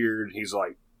had the beard. He's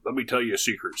like, let me tell you a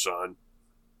secret, son.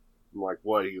 I'm like,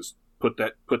 what? He goes, put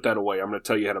that away. I'm going to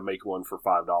tell you how to make one for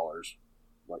 $5. I'm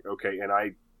like, okay. And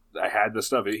I had the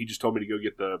stuff. He just told me to go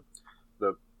get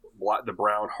the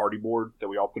brown hardy board that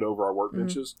we all put over our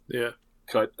workbenches. Mm-hmm. Yeah.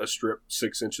 Cut a strip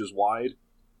 6 inches wide.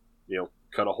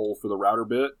 Cut a hole for the router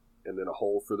bit and then a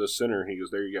hole for the center. He goes,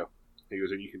 there you go. He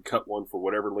goes, and you can cut one for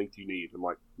whatever length you need. I'm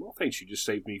like, well, thanks. You just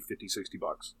saved me $50,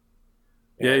 $60.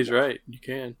 Yeah, he's right. You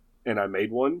can. And I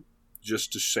made one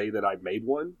just to say that I made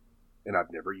one, and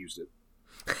I've never used it.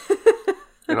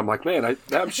 And I'm like, man,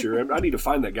 I'm sure I need to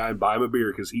find that guy and buy him a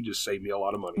beer because he just saved me a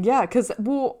lot of money. Yeah, because,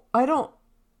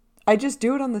 I just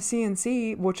do it on the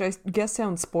CNC, which I guess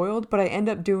sounds spoiled, but I end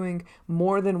up doing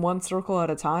more than one circle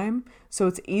at a time. So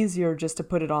it's easier just to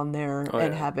put it on there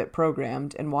and have it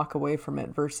programmed and walk away from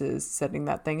it versus setting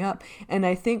that thing up. And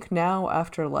I think now,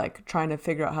 after like trying to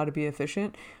figure out how to be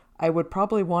efficient, I would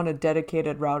probably want a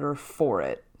dedicated router for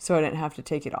it so I didn't have to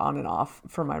take it on and off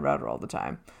from my router all the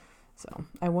time. So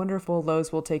I wonder if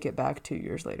Lowe's will take it back 2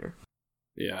 years later.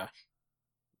 Yeah.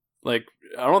 Like,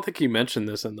 I don't think he mentioned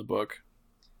this in the book,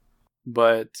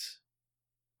 but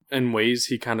in ways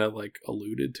he kind of like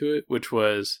alluded to it, which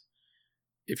was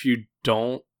if you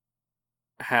don't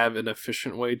have an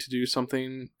efficient way to do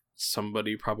something,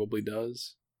 somebody probably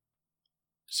does.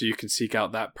 So you can seek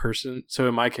out that person. So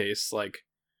in my case, like,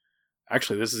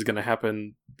 actually this is going to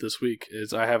happen this week,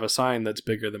 is I have a sign that's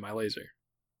bigger than my laser.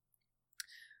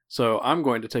 So I'm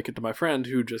going to take it to my friend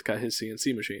who just got his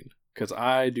CNC machine because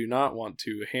I do not want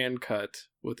to hand cut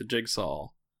with a jigsaw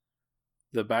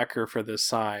the backer for this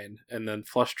sign and then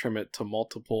flush trim it to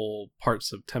multiple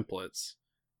parts of templates,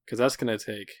 because that's going to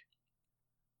take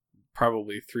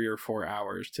probably 3 or 4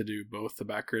 hours to do both the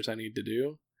backers I need to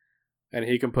do, and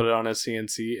he can put it on his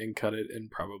CNC and cut it in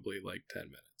probably like 10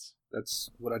 minutes. That's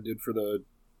what I did for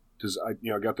because I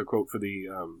got the quote for the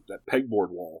that pegboard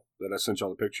wall that I sent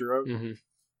y'all the picture of,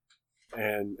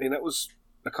 and that was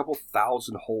a couple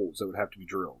thousand holes that would have to be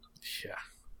drilled. Yeah,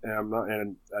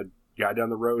 and a guy down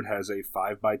the road has a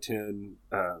 5x10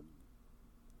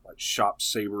 like Shop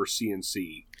Saber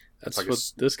CNC. That's like what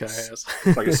this guy has.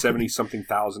 It's like a $70-something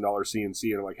thousand CNC,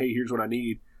 and I'm like, hey, here's what I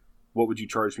need. What would you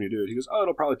charge me to do it? He goes, oh,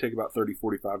 it'll probably take about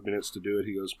 30-45 minutes to do it.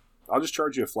 He goes, I'll just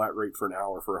charge you a flat rate for an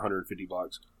hour for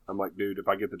 $150. I'm like, dude, if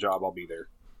I get the job, I'll be there.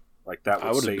 Like, that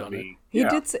would save me. He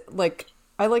did say, like,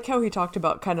 I like how he talked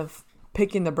about kind of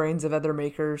picking the brains of other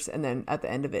makers, and then at the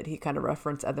end of it, he kind of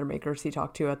referenced other makers he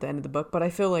talked to at the end of the book. But I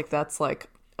feel like that's like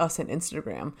us in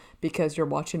Instagram, because you're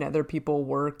watching other people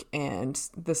work and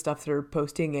the stuff they're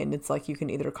posting, and it's like you can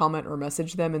either comment or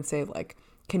message them and say, like,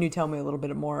 can you tell me a little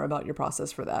bit more about your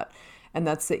process for that? And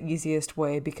that's the easiest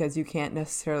way, because you can't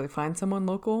necessarily find someone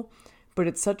local, but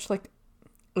it's such like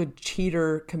a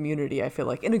cheater community, I feel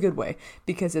like, in a good way,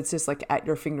 because it's just like at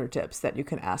your fingertips that you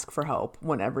can ask for help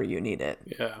whenever you need it.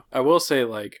 Yeah. I will say,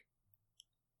 like,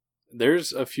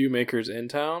 there's a few makers in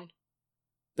town.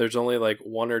 There's only like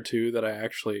one or two that I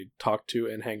actually talk to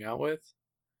and hang out with.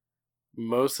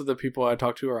 Most of the people I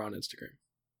talk to are on Instagram.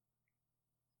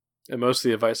 And most of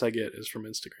the advice I get is from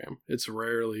Instagram. It's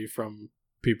rarely from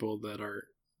people that are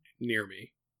near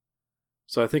me.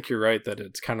 So I think you're right that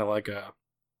it's kind of like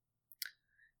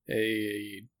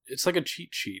it's like a cheat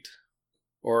sheet.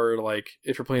 Or like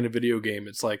if you're playing a video game,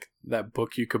 it's like that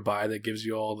book you could buy that gives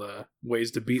you all the ways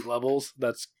to beat levels.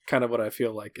 That's kind of what I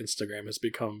feel like Instagram has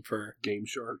become for Game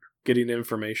Shark. getting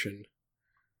information.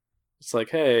 It's like,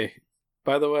 hey,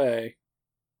 by the way,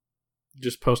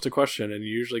 just post a question and you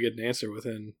usually get an answer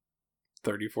within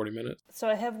 30, 40 minutes. So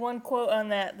I have one quote on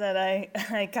that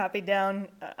I copied down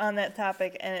on that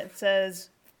topic, and it says,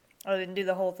 I didn't do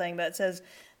the whole thing, but it says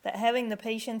that having the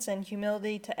patience and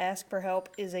humility to ask for help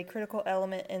is a critical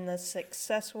element in the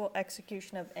successful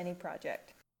execution of any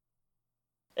project.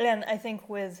 And I think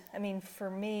for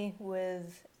me,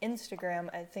 with Instagram,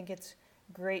 I think it's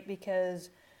great because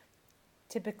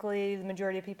typically the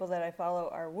majority of people that I follow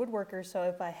are woodworkers, so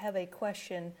if I have a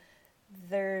question,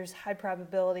 there's high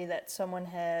probability that someone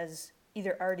has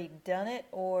either already done it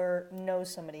or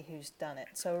knows somebody who's done it.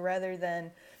 So rather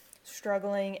than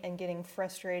struggling and getting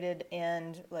frustrated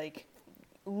and like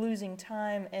losing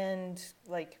time and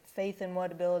like faith in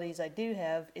what abilities I do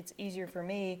have, it's easier for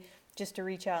me just to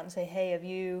reach out and say, hey, have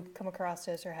you come across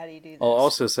this, or how do you do this? I'll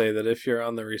also say that if you're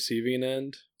on the receiving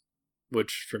end,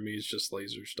 which for me is just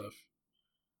laser stuff,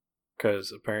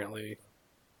 because apparently,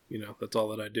 that's all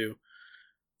that I do.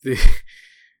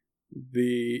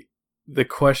 The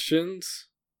questions,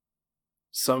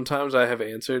 sometimes I have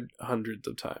answered hundreds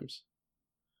of times.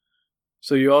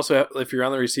 So you also have, if you're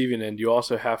on the receiving end, you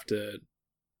also have to,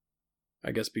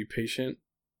 I guess, be patient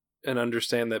and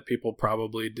understand that people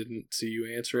probably didn't see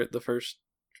you answer it the first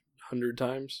 100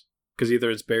 times. Because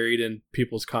either it's buried in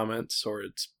people's comments, or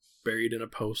it's buried in a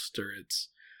post, or it's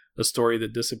a story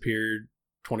that disappeared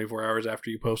 24 hours after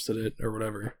you posted it, or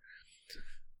whatever.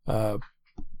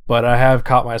 But I have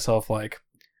caught myself like,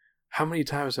 how many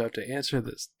times do I have to answer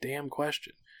this damn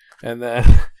question? And then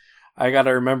I got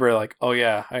to remember, like, oh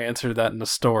yeah, I answered that in the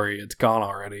story. It's gone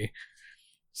already.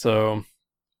 So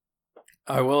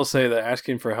I will say that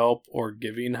asking for help or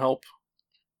giving help,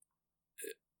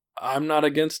 I'm not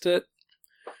against it.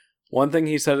 One thing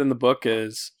he said in the book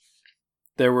is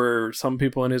there were some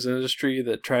people in his industry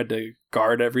that tried to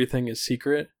guard everything as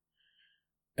secret.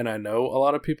 And I know a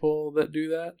lot of people that do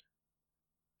that.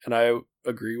 And I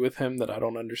agree with him that I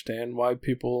don't understand why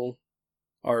people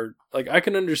are, like, I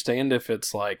can understand if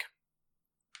it's like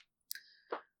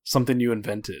something you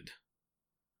invented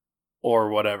or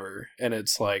whatever, and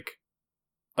it's like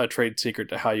a trade secret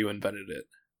to how you invented it.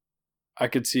 I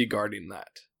could see guarding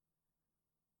that.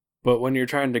 But when you're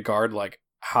trying to guard like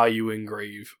how you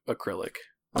engrave acrylic,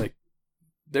 like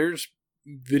there's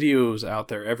videos out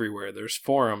there everywhere, there's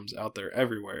forums out there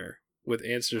everywhere with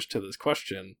answers to this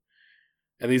question.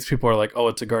 And these people are like, oh,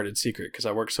 it's a guarded secret because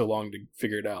I worked so long to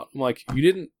figure it out. I'm like, you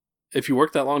didn't, if you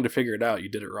worked that long to figure it out, you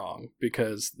did it wrong,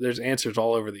 because there's answers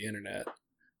all over the internet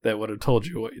that would have told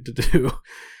you what to do.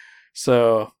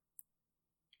 So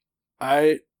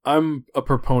I'm a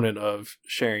proponent of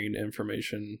sharing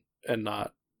information and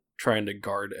not trying to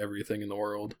guard everything in the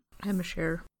world. I'm a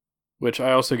share. Which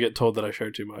I also get told that I share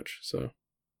too much, so.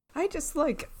 I just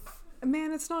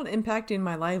man, it's not impacting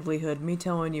my livelihood, me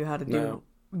telling you how to do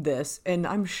this. And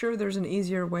I'm sure there's an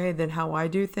easier way than how I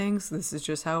do things. This is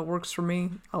just how it works for me,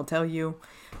 I'll tell you.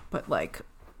 But like,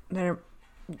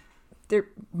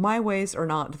 my ways are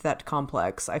not that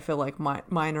complex. I feel like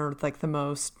mine are like the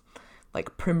most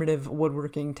like primitive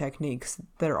woodworking techniques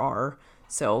there are.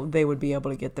 So they would be able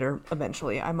to get there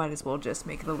eventually. I might as well just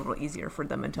make it a little easier for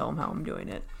them and tell them how I'm doing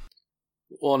it.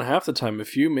 Well, and half the time,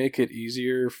 if you make it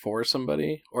easier for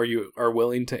somebody, or you are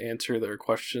willing to answer their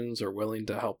questions or willing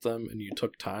to help them, and you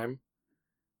took time,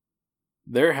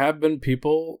 there have been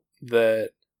people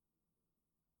that,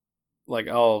 like,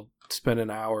 I'll spend an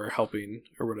hour helping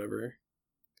or whatever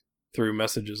through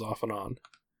messages off and on.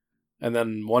 And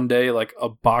then one day, like, a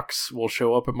box will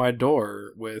show up at my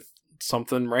door with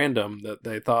something random that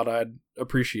they thought I'd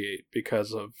appreciate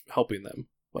because of helping them.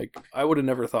 Like, I would have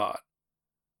never thought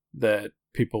that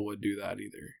people would do that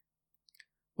either.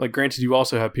 Like, granted, you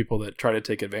also have people that try to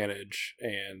take advantage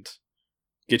and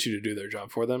get you to do their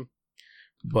job for them.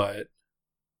 But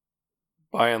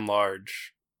by and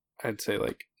large, I'd say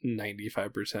like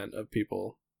 95% of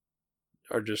people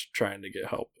are just trying to get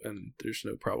help, and there's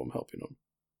no problem helping them.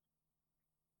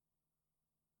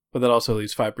 But that also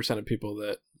leaves 5% of people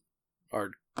that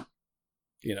are,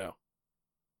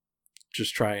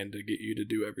 just trying to get you to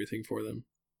do everything for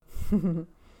them.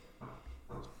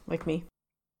 Like me.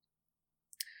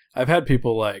 I've had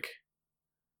people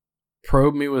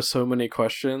probe me with so many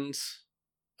questions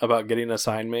about getting a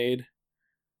sign made,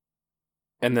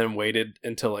 and then waited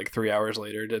until 3 hours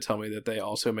later to tell me that they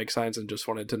also make signs and just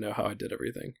wanted to know how I did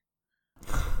everything.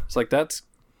 It's that's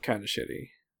kind of shitty.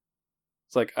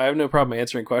 It's I have no problem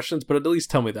answering questions, but at least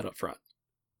tell me that up front.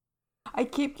 I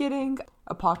keep getting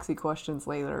epoxy questions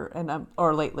lately, and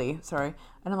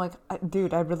I'm like,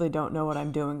 dude, I really don't know what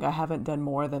I'm doing. I haven't done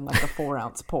more than a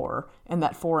 4-ounce pour, and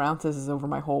that 4 ounces is over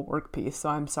my whole workpiece. So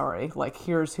I'm sorry.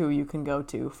 Here's who you can go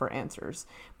to for answers.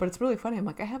 But it's really funny. I'm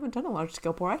I haven't done a large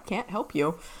scale pour. I can't help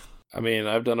you. I mean,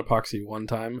 I've done epoxy one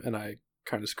time, and I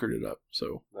kind of screwed it up.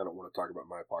 So I don't want to talk about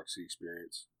my epoxy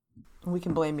experience. We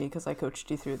can blame me because I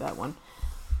coached you through that one.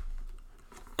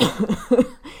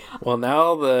 Well,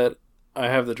 now that I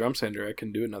have the drum sander, I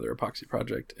can do another epoxy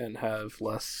project and have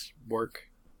less work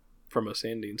from a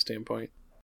sanding standpoint.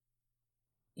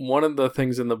 One of the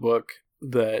things in the book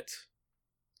that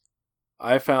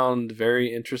I found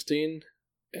very interesting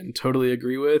and totally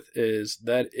agree with is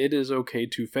that it is okay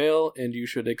to fail and you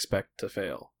should expect to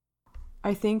fail.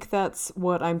 I think that's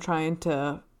what I'm trying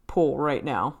to pull right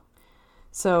now.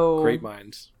 So great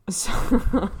minds. So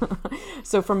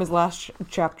from his last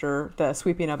chapter, the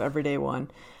sweeping up everyday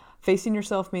one, facing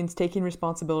yourself means taking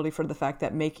responsibility for the fact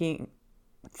and making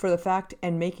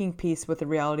peace with the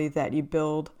reality that you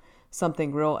build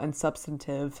something real and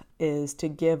substantive is to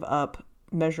give up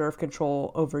measure of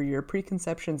control over your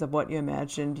preconceptions of what you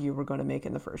imagined you were going to make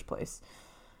in the first place.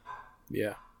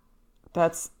 Yeah.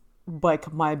 That's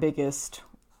my biggest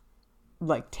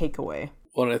takeaway.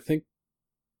 Well, and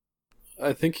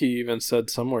I think he even said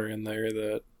somewhere in there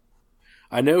that,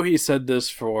 I know he said this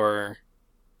for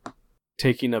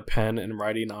taking a pen and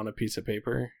writing on a piece of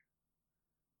paper,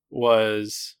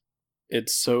 was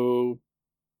it's so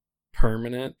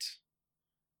permanent,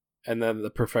 and then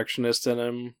the perfectionist in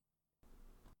him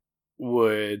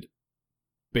would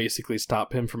basically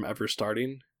stop him from ever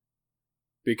starting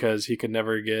because he could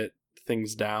never get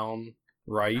things down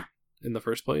right in the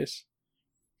first place.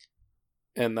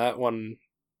 And that one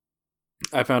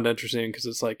I found interesting because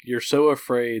it's you're so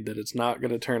afraid that it's not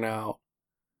going to turn out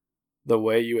the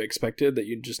way you expected that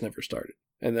you just never started.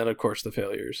 And then, of course, the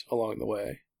failures along the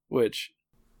way, which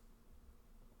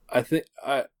I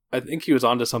think he was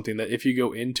onto something, that if you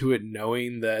go into it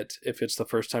knowing that if it's the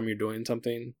first time you're doing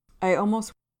something. I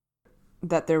almost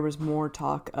that there was more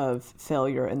talk of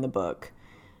failure in the book.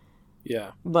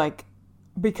 Yeah.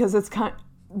 Because it's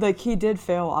he did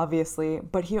fail, obviously,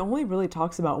 but he only really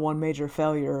talks about one major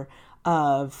failure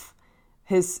of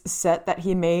his set that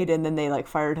he made, and then they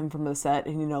fired him from the set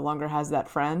and he no longer has that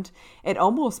friend. It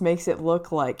almost makes it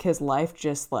look like his life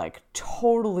just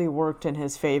totally worked in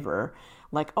his favor.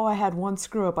 I had one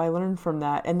screw up, I learned from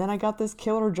that, and then I got this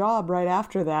killer job right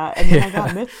after that, and then I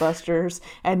got Mythbusters,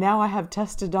 and now I have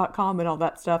tested.com and all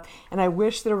that stuff. And I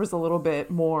wish there was a little bit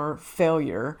more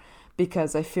failure,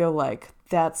 because I feel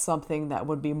that's something that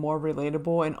would be more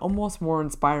relatable and almost more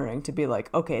inspiring to be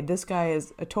okay, this guy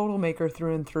is a total maker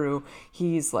through and through.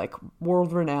 He's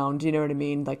world renowned, you know what I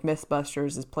mean?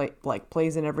 Mythbusters is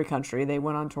plays in every country. They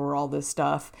went on tour, all this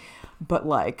stuff, but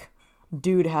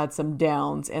dude had some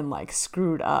downs and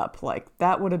screwed up.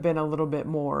 That would have been a little bit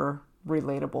more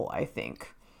relatable, I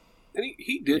think. And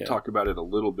he did talk about it a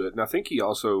little bit, and I think he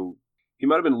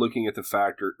might have been looking at the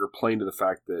fact or playing to the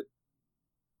fact that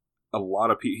a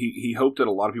lot of people, he hoped that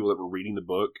a lot of people that were reading the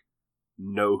book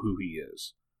know who he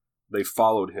is. They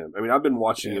followed him. I mean, I've been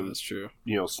watching him, that's true.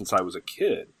 Since I was a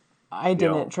kid. I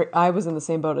didn't. I was in the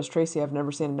same boat as Tracy. I've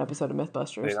never seen an episode of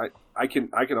Mythbusters. I mean,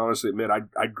 I can honestly admit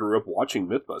I grew up watching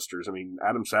Mythbusters. I mean,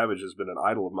 Adam Savage has been an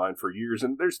idol of mine for years,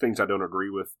 and there's things I don't agree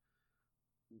with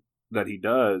that he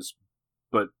does,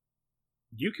 but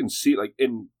you can see,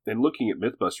 in looking at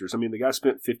Mythbusters, I mean, the guy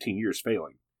spent 15 years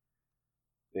failing.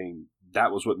 And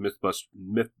that was what Mythbusters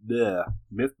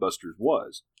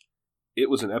was. It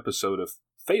was an episode of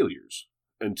failures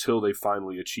until they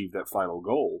finally achieved that final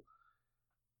goal.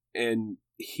 And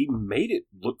he made it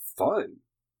look fun.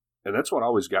 And that's what I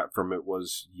always got from it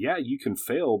was, yeah, you can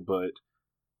fail, but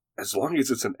as long as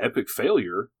it's an epic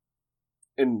failure,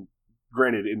 and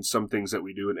granted, in some things that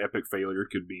we do, an epic failure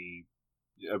could be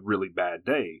a really bad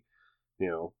day.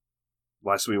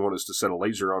 Last thing we want is to set a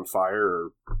laser on fire,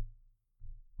 or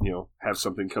have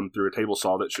something come through a table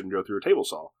saw that shouldn't go through a table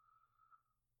saw.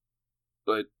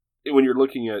 But when you're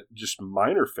looking at just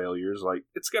minor failures, like,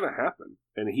 it's going to happen.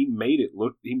 And he made it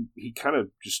look, he kind of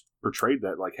just portrayed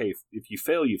that like, hey, if you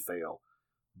fail, you fail.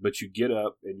 But you get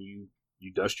up and you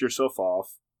dust yourself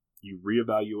off, you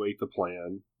reevaluate the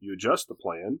plan, you adjust the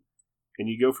plan, and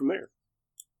you go from there.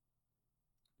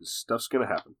 This stuff's going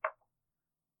to happen.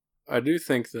 I do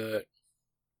think that,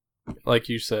 like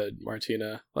you said,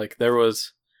 Martina, like there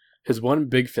was his one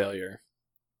big failure,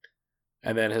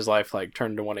 and then his life like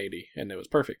turned to 180, and it was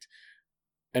perfect.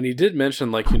 And he did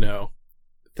mention, like,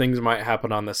 things might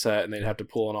happen on the set, and they'd have to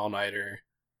pull an all-nighter.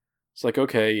 It's like,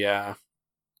 okay, yeah.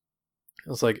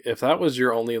 It's like, if that was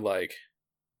your only, like,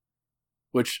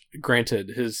 which,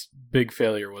 granted, his big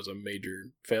failure was a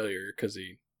major failure, because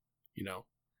he,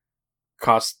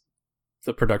 cost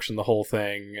the production the whole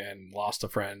thing, and lost a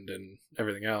friend, and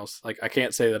everything else. Like, I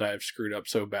can't say that I've screwed up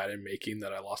so bad in making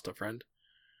that I lost a friend.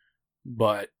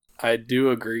 But I do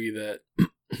agree that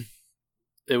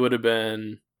it would have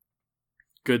been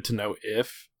good to know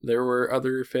if there were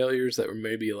other failures that were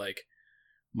maybe like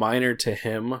minor to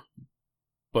him,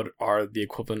 but are the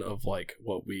equivalent of like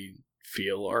what we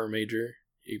feel are major,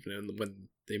 even when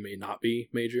they may not be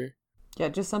major. Yeah,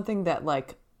 just something that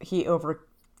like he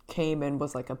overcame and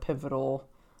was like a pivotal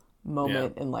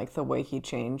moment in like the way he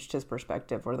changed his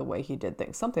perspective or the way he did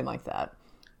things, something like that.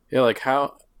 Yeah, like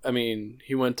how, I mean,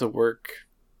 he went to work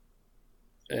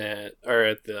at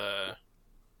the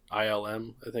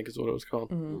ILM, I think is what it was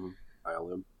called. Mm-hmm.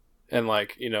 ILM. And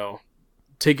like,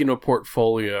 taking a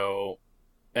portfolio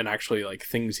and actually like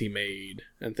things he made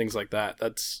and things like that,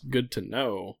 that's good to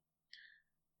know.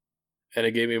 And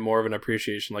it gave me more of an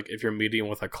appreciation, like if you're meeting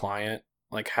with a client,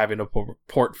 like having a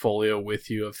portfolio with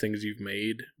you of things you've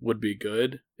made would be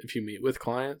good if you meet with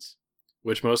clients,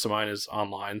 which most of mine is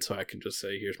online, so I can just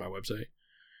say, here's my website.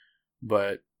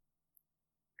 But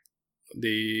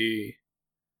the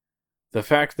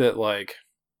fact that, like,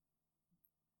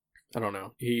 I don't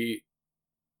know, he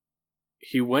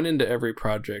went into every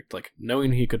project like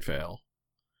knowing he could fail.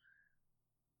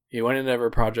 He went into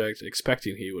every project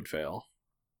expecting he would fail.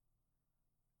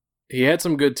 He had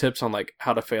some good tips on like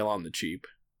how to fail on the cheap.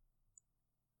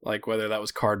 Like whether that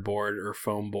was cardboard or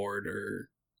foam board or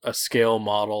a scale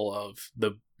model of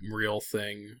the real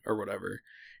thing or whatever.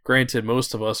 Granted,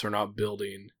 most of us are not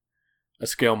building a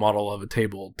scale model of a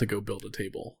table to go build a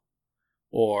table,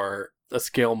 or a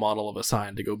scale model of a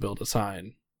sign to go build a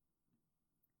sign.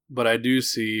 But I do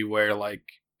see where, like,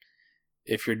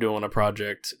 if you're doing a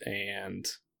project and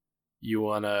you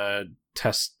want to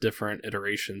test different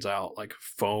iterations out, like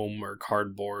foam or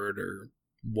cardboard or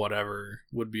whatever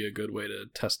would be a good way to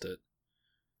test it.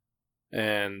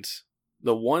 And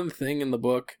the one thing in the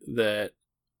book that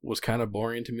was kind of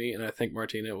boring to me, and I think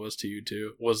Martina it was to you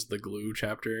too, was the glue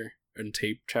chapter and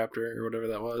tape chapter or whatever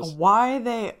that was. Why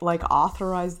they like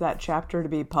authorized that chapter to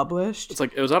be published? It's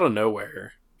like it was out of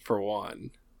nowhere for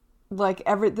one. Like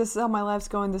this is how my life's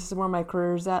going, this is where my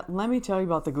career's at. Let me tell you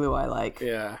about the glue I like.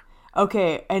 Yeah.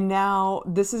 Okay, and now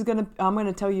I'm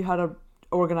gonna tell you how to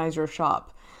organize your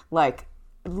shop. Like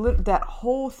that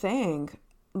whole thing,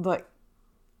 like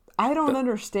I don't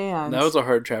understand. That was a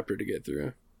hard chapter to get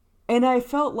through. And I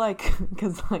felt like,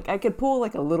 because like I could pull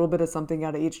like a little bit of something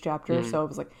out of each chapter, so I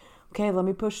was like, okay, let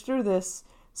me push through this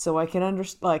so I can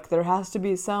understand. Like there has to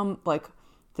be some like,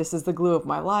 this is the glue of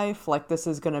my life. Like this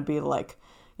is gonna be like,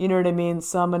 you know what I mean,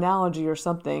 some analogy or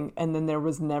something. And then there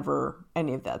was never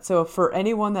any of that. So for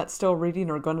anyone that's still reading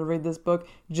or going to read this book,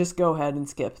 just go ahead and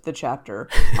skip the chapter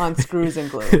on screws and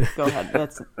glue. Go ahead.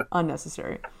 That's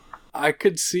unnecessary. I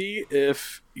could see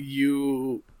if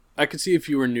you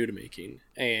were new to making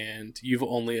and you've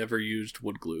only ever used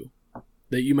wood glue,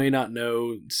 that you may not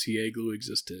know CA glue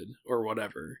existed or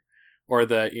whatever, or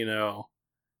that,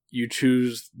 you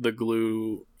choose the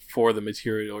glue for the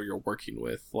material you're working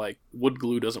with. Like wood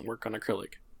glue doesn't work on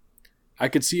acrylic. I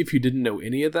could see if you didn't know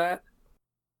any of that,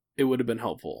 it would have been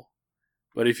helpful.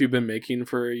 But if you've been making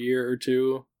for a year or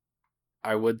two,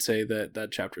 I would say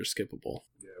that chapter is skippable.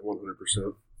 Yeah,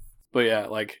 100%. But yeah,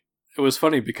 like, it was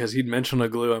funny because he'd mentioned a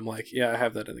glue. I'm like, yeah, I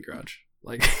have that in the garage.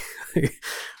 Like,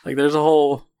 like there's a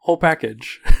whole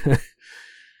package.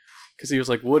 Because he was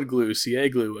like, wood glue, CA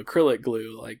glue, acrylic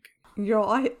glue. Like,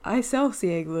 I sell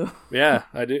CA glue. Yeah,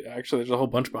 I do. Actually, there's a whole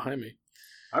bunch behind me.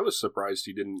 I was surprised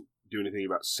he didn't do anything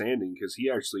about sanding, because he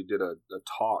actually did a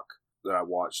talk that I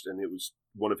watched, and it was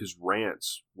one of his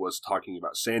rants was talking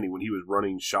about sanding. When he was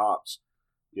running shops,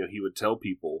 he would tell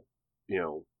people,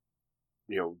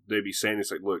 they'd be saying,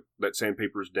 it's like, look, that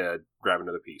sandpaper is dead, grab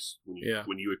another piece.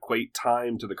 When you equate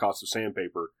time to the cost of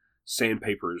sandpaper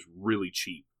is really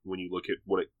cheap when you look at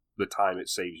the time it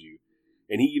saves you.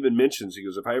 And he even mentions, he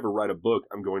goes, if I ever write a book,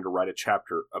 I'm going to write a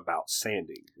chapter about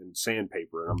sanding and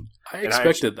sandpaper. And I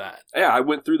expected that. Yeah, I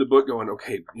went through the book going,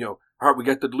 okay, all right, we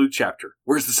got the glue chapter.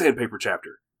 Where's the sandpaper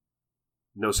chapter?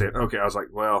 No sand. Okay, I was like,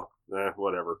 well,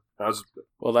 whatever.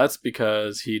 Well, that's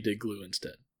because he did glue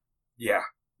instead. Yeah.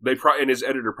 And his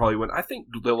editor probably went, I think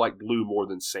they'll like glue more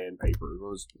than sandpaper.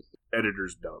 Those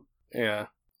editors dumb. Yeah.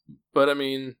 But I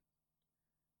mean,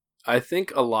 I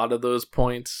think a lot of those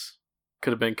points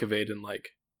could have been conveyed in like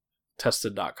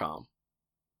tested.com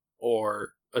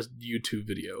or a YouTube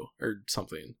video or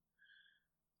something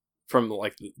from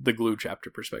like the glue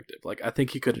chapter perspective. Like, I think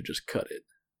he could have just cut it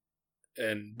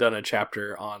and done a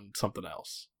chapter on something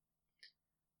else,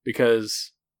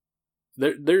 because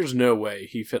there's no way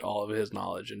he fit all of his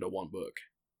knowledge into one book.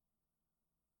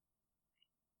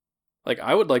 Like,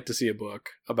 I would like to see a book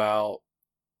about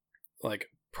like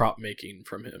prop making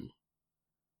from him,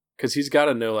 because he's got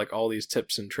to know like all these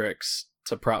tips and tricks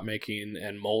to prop making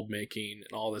and mold making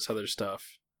and all this other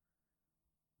stuff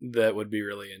that would be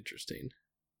really interesting.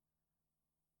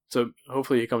 So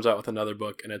hopefully he comes out with another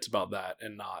book and it's about that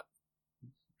and not,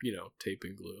 tape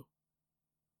and glue.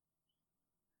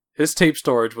 His tape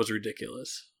storage was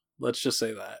ridiculous. Let's just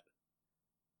say that.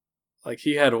 Like,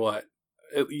 he had what?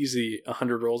 Easy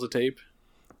 100 rolls of tape?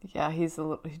 Yeah, he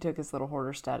took his little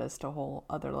hoarder status to a whole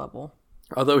other level.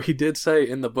 Although he did say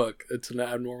in the book it's an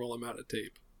abnormal amount of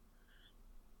tape.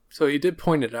 So he did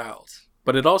point it out.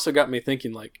 But it also got me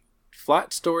thinking, like,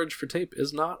 flat storage for tape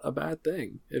is not a bad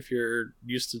thing if you're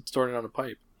used to storing it on a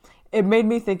pipe. It made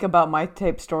me think about my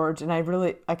tape storage, and I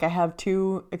have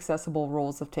 2 accessible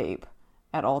rolls of tape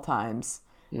at all times,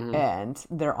 and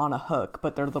they're on a hook,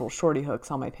 but they're little shorty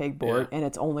hooks on my pegboard, and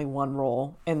it's only 1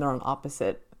 roll, and they're on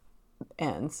opposite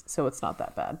ends, so it's not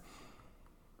that bad.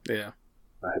 Yeah.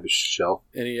 I have a shelf.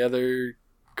 Any other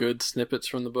good snippets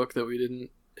from the book that we didn't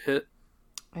hit?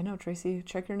 I know, Tracy.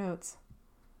 Check your notes.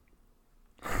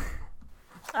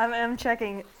 I'm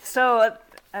checking. So,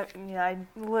 I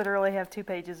literally have 2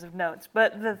 pages of notes.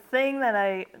 But the thing that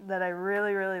I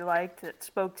really, really liked that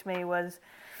spoke to me was,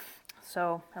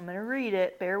 so I'm going to read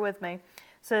it. Bear with me. It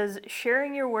says,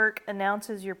 sharing your work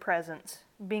announces your presence.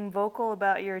 Being vocal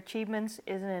about your achievements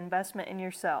is an investment in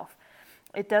yourself.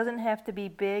 It doesn't have to be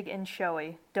big and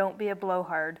showy. Don't be a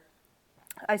blowhard.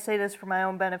 I say this for my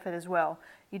own benefit as well.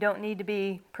 You don't need to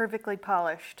be perfectly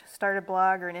polished. Start a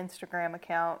blog or an Instagram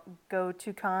account. Go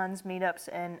to cons, meetups,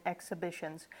 and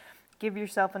exhibitions. Give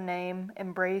yourself a name.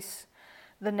 Embrace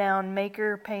the noun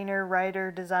maker, painter,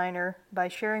 writer, designer by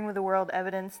sharing with the world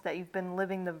evidence that you've been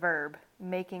living the verb,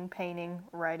 making, painting,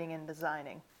 writing, and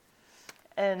designing.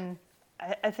 And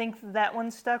I think that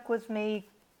one stuck with me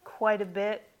quite a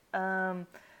bit,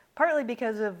 partly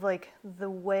because of like the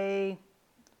way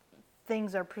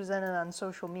things are presented on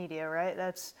social media, right?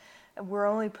 We're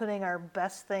only putting our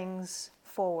best things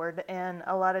forward, and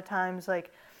a lot of times,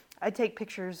 like, I take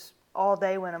pictures all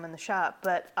day when I'm in the shop,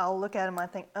 but I'll look at them and I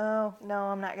think, oh, no,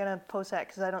 I'm not going to post that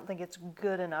because I don't think it's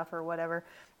good enough or whatever,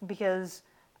 because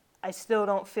I still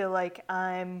don't feel like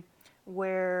I'm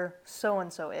where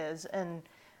so-and-so is. And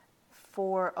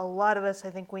for a lot of us, I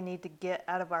think we need to get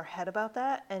out of our head about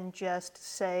that and just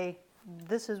say,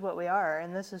 this is what we are,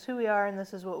 and this is who we are, and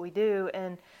this is what we do,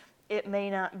 and it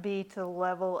may not be to the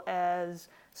level as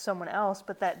someone else,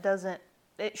 but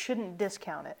it shouldn't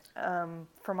discount it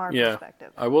from our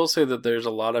perspective. I will say that there's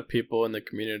a lot of people in the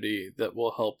community that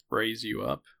will help raise you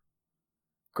up.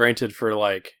 Granted, for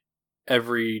like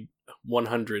every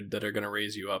 100 that are going to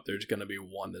raise you up, there's going to be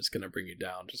one that's going to bring you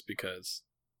down, just because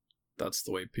that's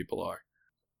the way people are.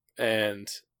 And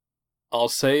I'll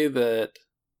say that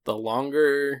the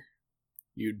longer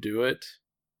you do it,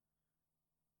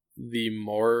 the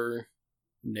more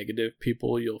negative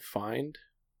people you'll find.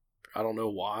 I don't know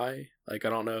why. Like, I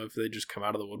don't know if they just come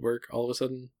out of the woodwork all of a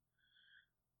sudden.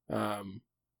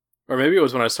 Or maybe it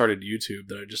was when I started YouTube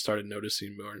that I just started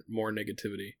noticing more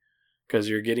negativity. Because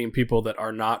you're getting people that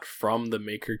are not from the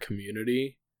maker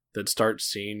community that start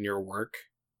seeing your work.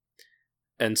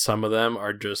 And some of them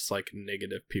are just like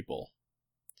negative people.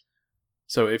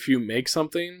 So if you make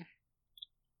something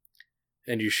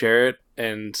and you share it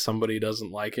and somebody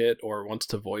doesn't like it or wants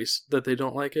to voice that they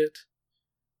don't like it,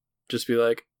 just be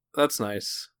like, that's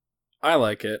nice. I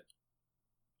like it.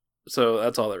 So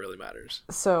that's all that really matters.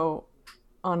 So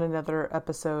on another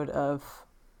episode of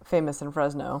Famous in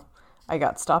Fresno, I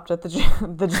got stopped at the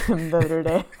gym the other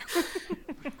day.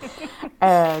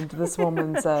 And this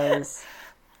woman says,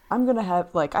 I'm going to have,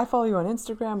 like, I follow you on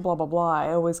Instagram, blah, blah, blah.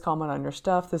 I always comment on your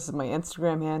stuff. This is my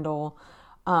Instagram handle.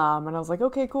 And I was like,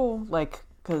 okay, cool. Like,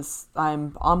 because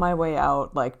I'm on my way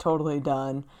out, like, totally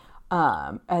done.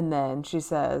 And then she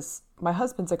says, my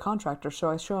husband's a contractor, so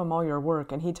I show him all your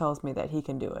work, and he tells me that he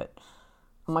can do it.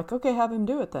 I'm like, okay, have him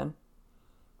do it then.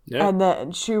 Yeah. And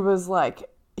then she was like,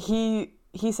 he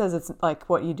says it's like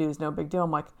what you do is no big deal.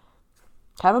 I'm like,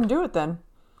 have him do it then.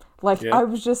 Like, I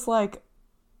was just like,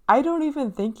 I don't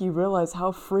even think you realize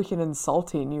how freaking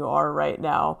insulting you are right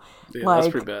now. Yeah, like,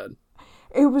 that's pretty bad.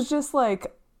 It was just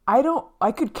like,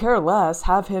 I could care less,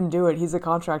 have him do it. He's a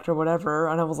contractor, whatever.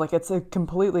 And I was like, it's a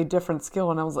completely different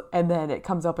skill. And then it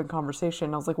comes up in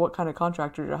conversation. I was like, what kind of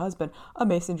contractor is your husband? A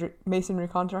masonry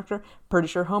contractor. Pretty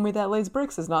sure homie that lays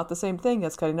bricks is not the same thing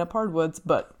as cutting up hardwoods,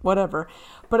 but whatever.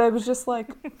 But I was just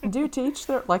like, dude, to each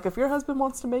their, like, if your husband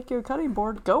wants to make you a cutting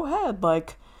board, go ahead.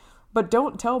 Like, but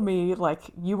don't tell me,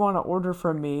 like, you want to order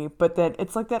from me, but that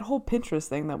it's like that whole Pinterest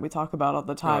thing that we talk about all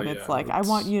the time. It's like, I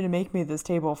want you to make me this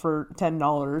table for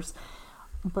 $10.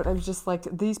 But I was just like,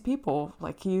 these people,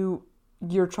 like,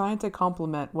 you're trying to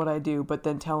compliment what I do, but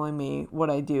then telling me what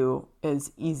I do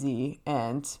is easy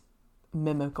and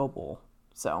mimicable.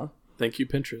 So. Thank you,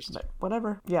 Pinterest. But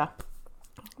whatever. Yeah.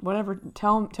 Whatever.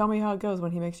 Tell me how it goes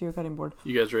when he makes you a cutting board.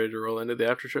 You guys ready to roll into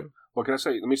the after show? Well, can I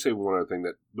say? Let me say one other thing.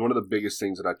 That one of the biggest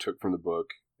things that I took from the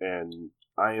book, and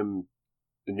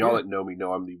y'all that know me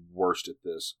know I'm the worst at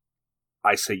this.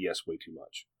 I say yes way too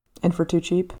much. And for too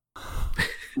cheap?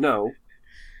 No.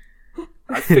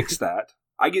 I fixed that.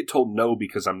 I get told no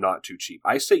because I'm not too cheap.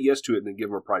 I say yes to it and then give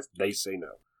them a price. They say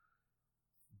no.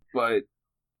 But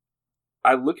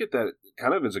I look at that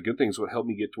kind of as a good thing. Is what helped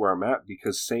me get to where I'm at,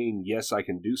 because saying yes, I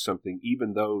can do something,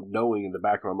 even though knowing in the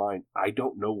back of my mind, I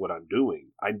don't know what I'm doing.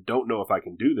 I don't know if I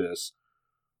can do this.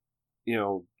 You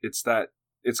know, it's kind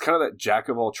of that jack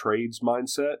of all trades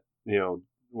mindset. You know,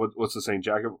 what's the saying?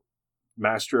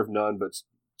 Master of none, but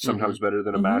sometimes better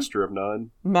than a master of none.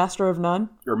 Master of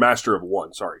none? Or master of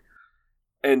one, sorry.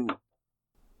 And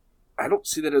I don't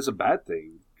see that as a bad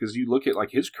thing, because you look at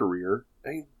like his career,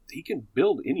 he can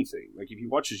build anything. Like if you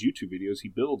watch his YouTube videos, he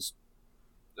builds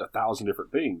 1,000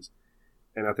 different things.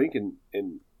 And I think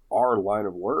in our line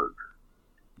of work,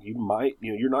 you might,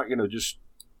 you're not going to just,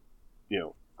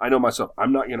 I know myself,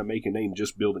 I'm not going to make a name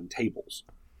just building tables,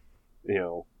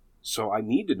 so I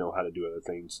need to know how to do other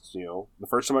things. The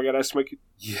first time I got asked to make it,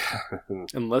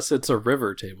 unless it's a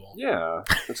river table. Yeah.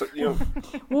 It's like,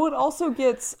 Well, it also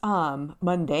gets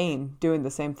mundane doing the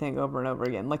same thing over and over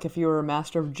again. Like if you were a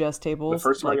master of just tables. The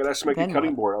first time I got asked to make a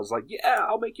cutting board, I was like, yeah,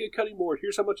 I'll make you a cutting board.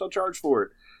 Here's how much I'll charge for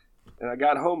it. And I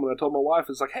got home and I told my wife,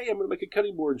 it's like, hey, I'm going to make a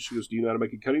cutting board. And she goes, do you know how to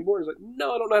make a cutting board? I was like,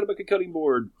 no, I don't know how to make a cutting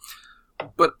board.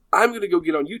 But I'm going to go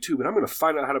get on YouTube and I'm going to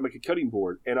find out how to make a cutting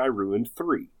board. And I ruined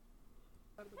 3.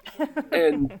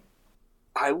 And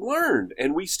I learned,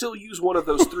 and we still use one of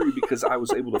those 3 because I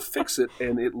was able to fix it,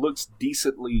 and it looks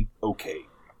decently okay.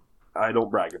 I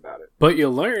don't brag about it. But you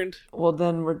learned. Well,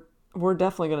 then we're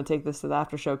definitely going to take this to the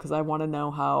after show, because I want to know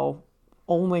how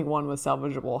only one was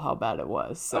salvageable, how bad it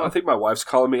was. So. Oh, I think my wife's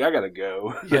calling me. I got to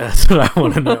go. Yeah, that's what I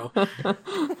want to know.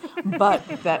 But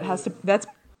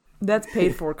that's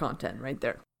paid for content right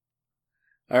there.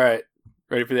 All right.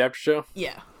 Ready for the after show?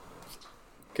 Yeah.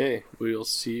 Okay, we'll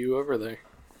see you over there.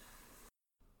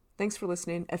 Thanks for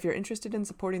listening. If you're interested in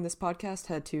supporting this podcast,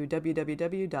 head to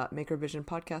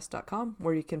www.makervisionpodcast.com,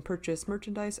 where you can purchase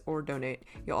merchandise or donate.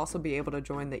 You'll also be able to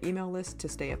join the email list to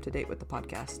stay up to date with the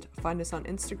podcast. Find us on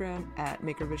Instagram at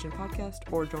Makervision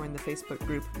Podcast, or join the Facebook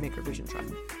group Makervision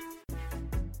Tribe.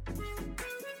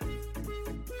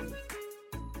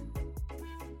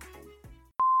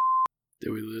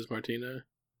 Did we lose Martina?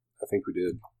 I think we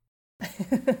did.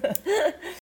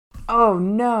 Oh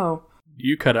no.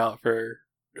 You cut out for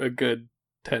a good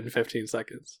 10-15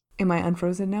 seconds. Am I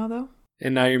unfrozen now though?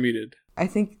 And now you're muted. I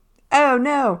think. Oh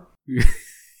no.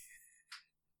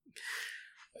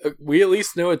 We at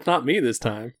least know it's not me this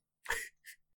time.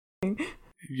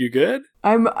 You good?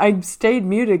 I stayed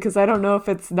muted because I don't know if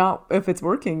it's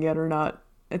working yet or not.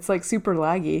 It's like super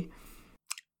laggy.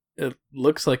 It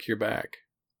looks like you're back.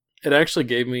 It actually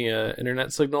gave me an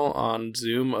internet signal on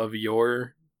Zoom of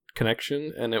your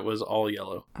connection, and it was all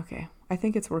yellow. Okay, I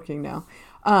think it's working now.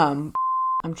 I'm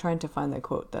trying to find the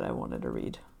quote that I wanted to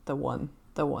read. The one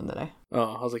that I.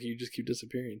 Oh, I was like, you just keep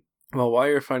disappearing. Well, while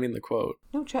you're finding the quote.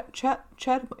 No, chat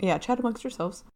amongst yourselves.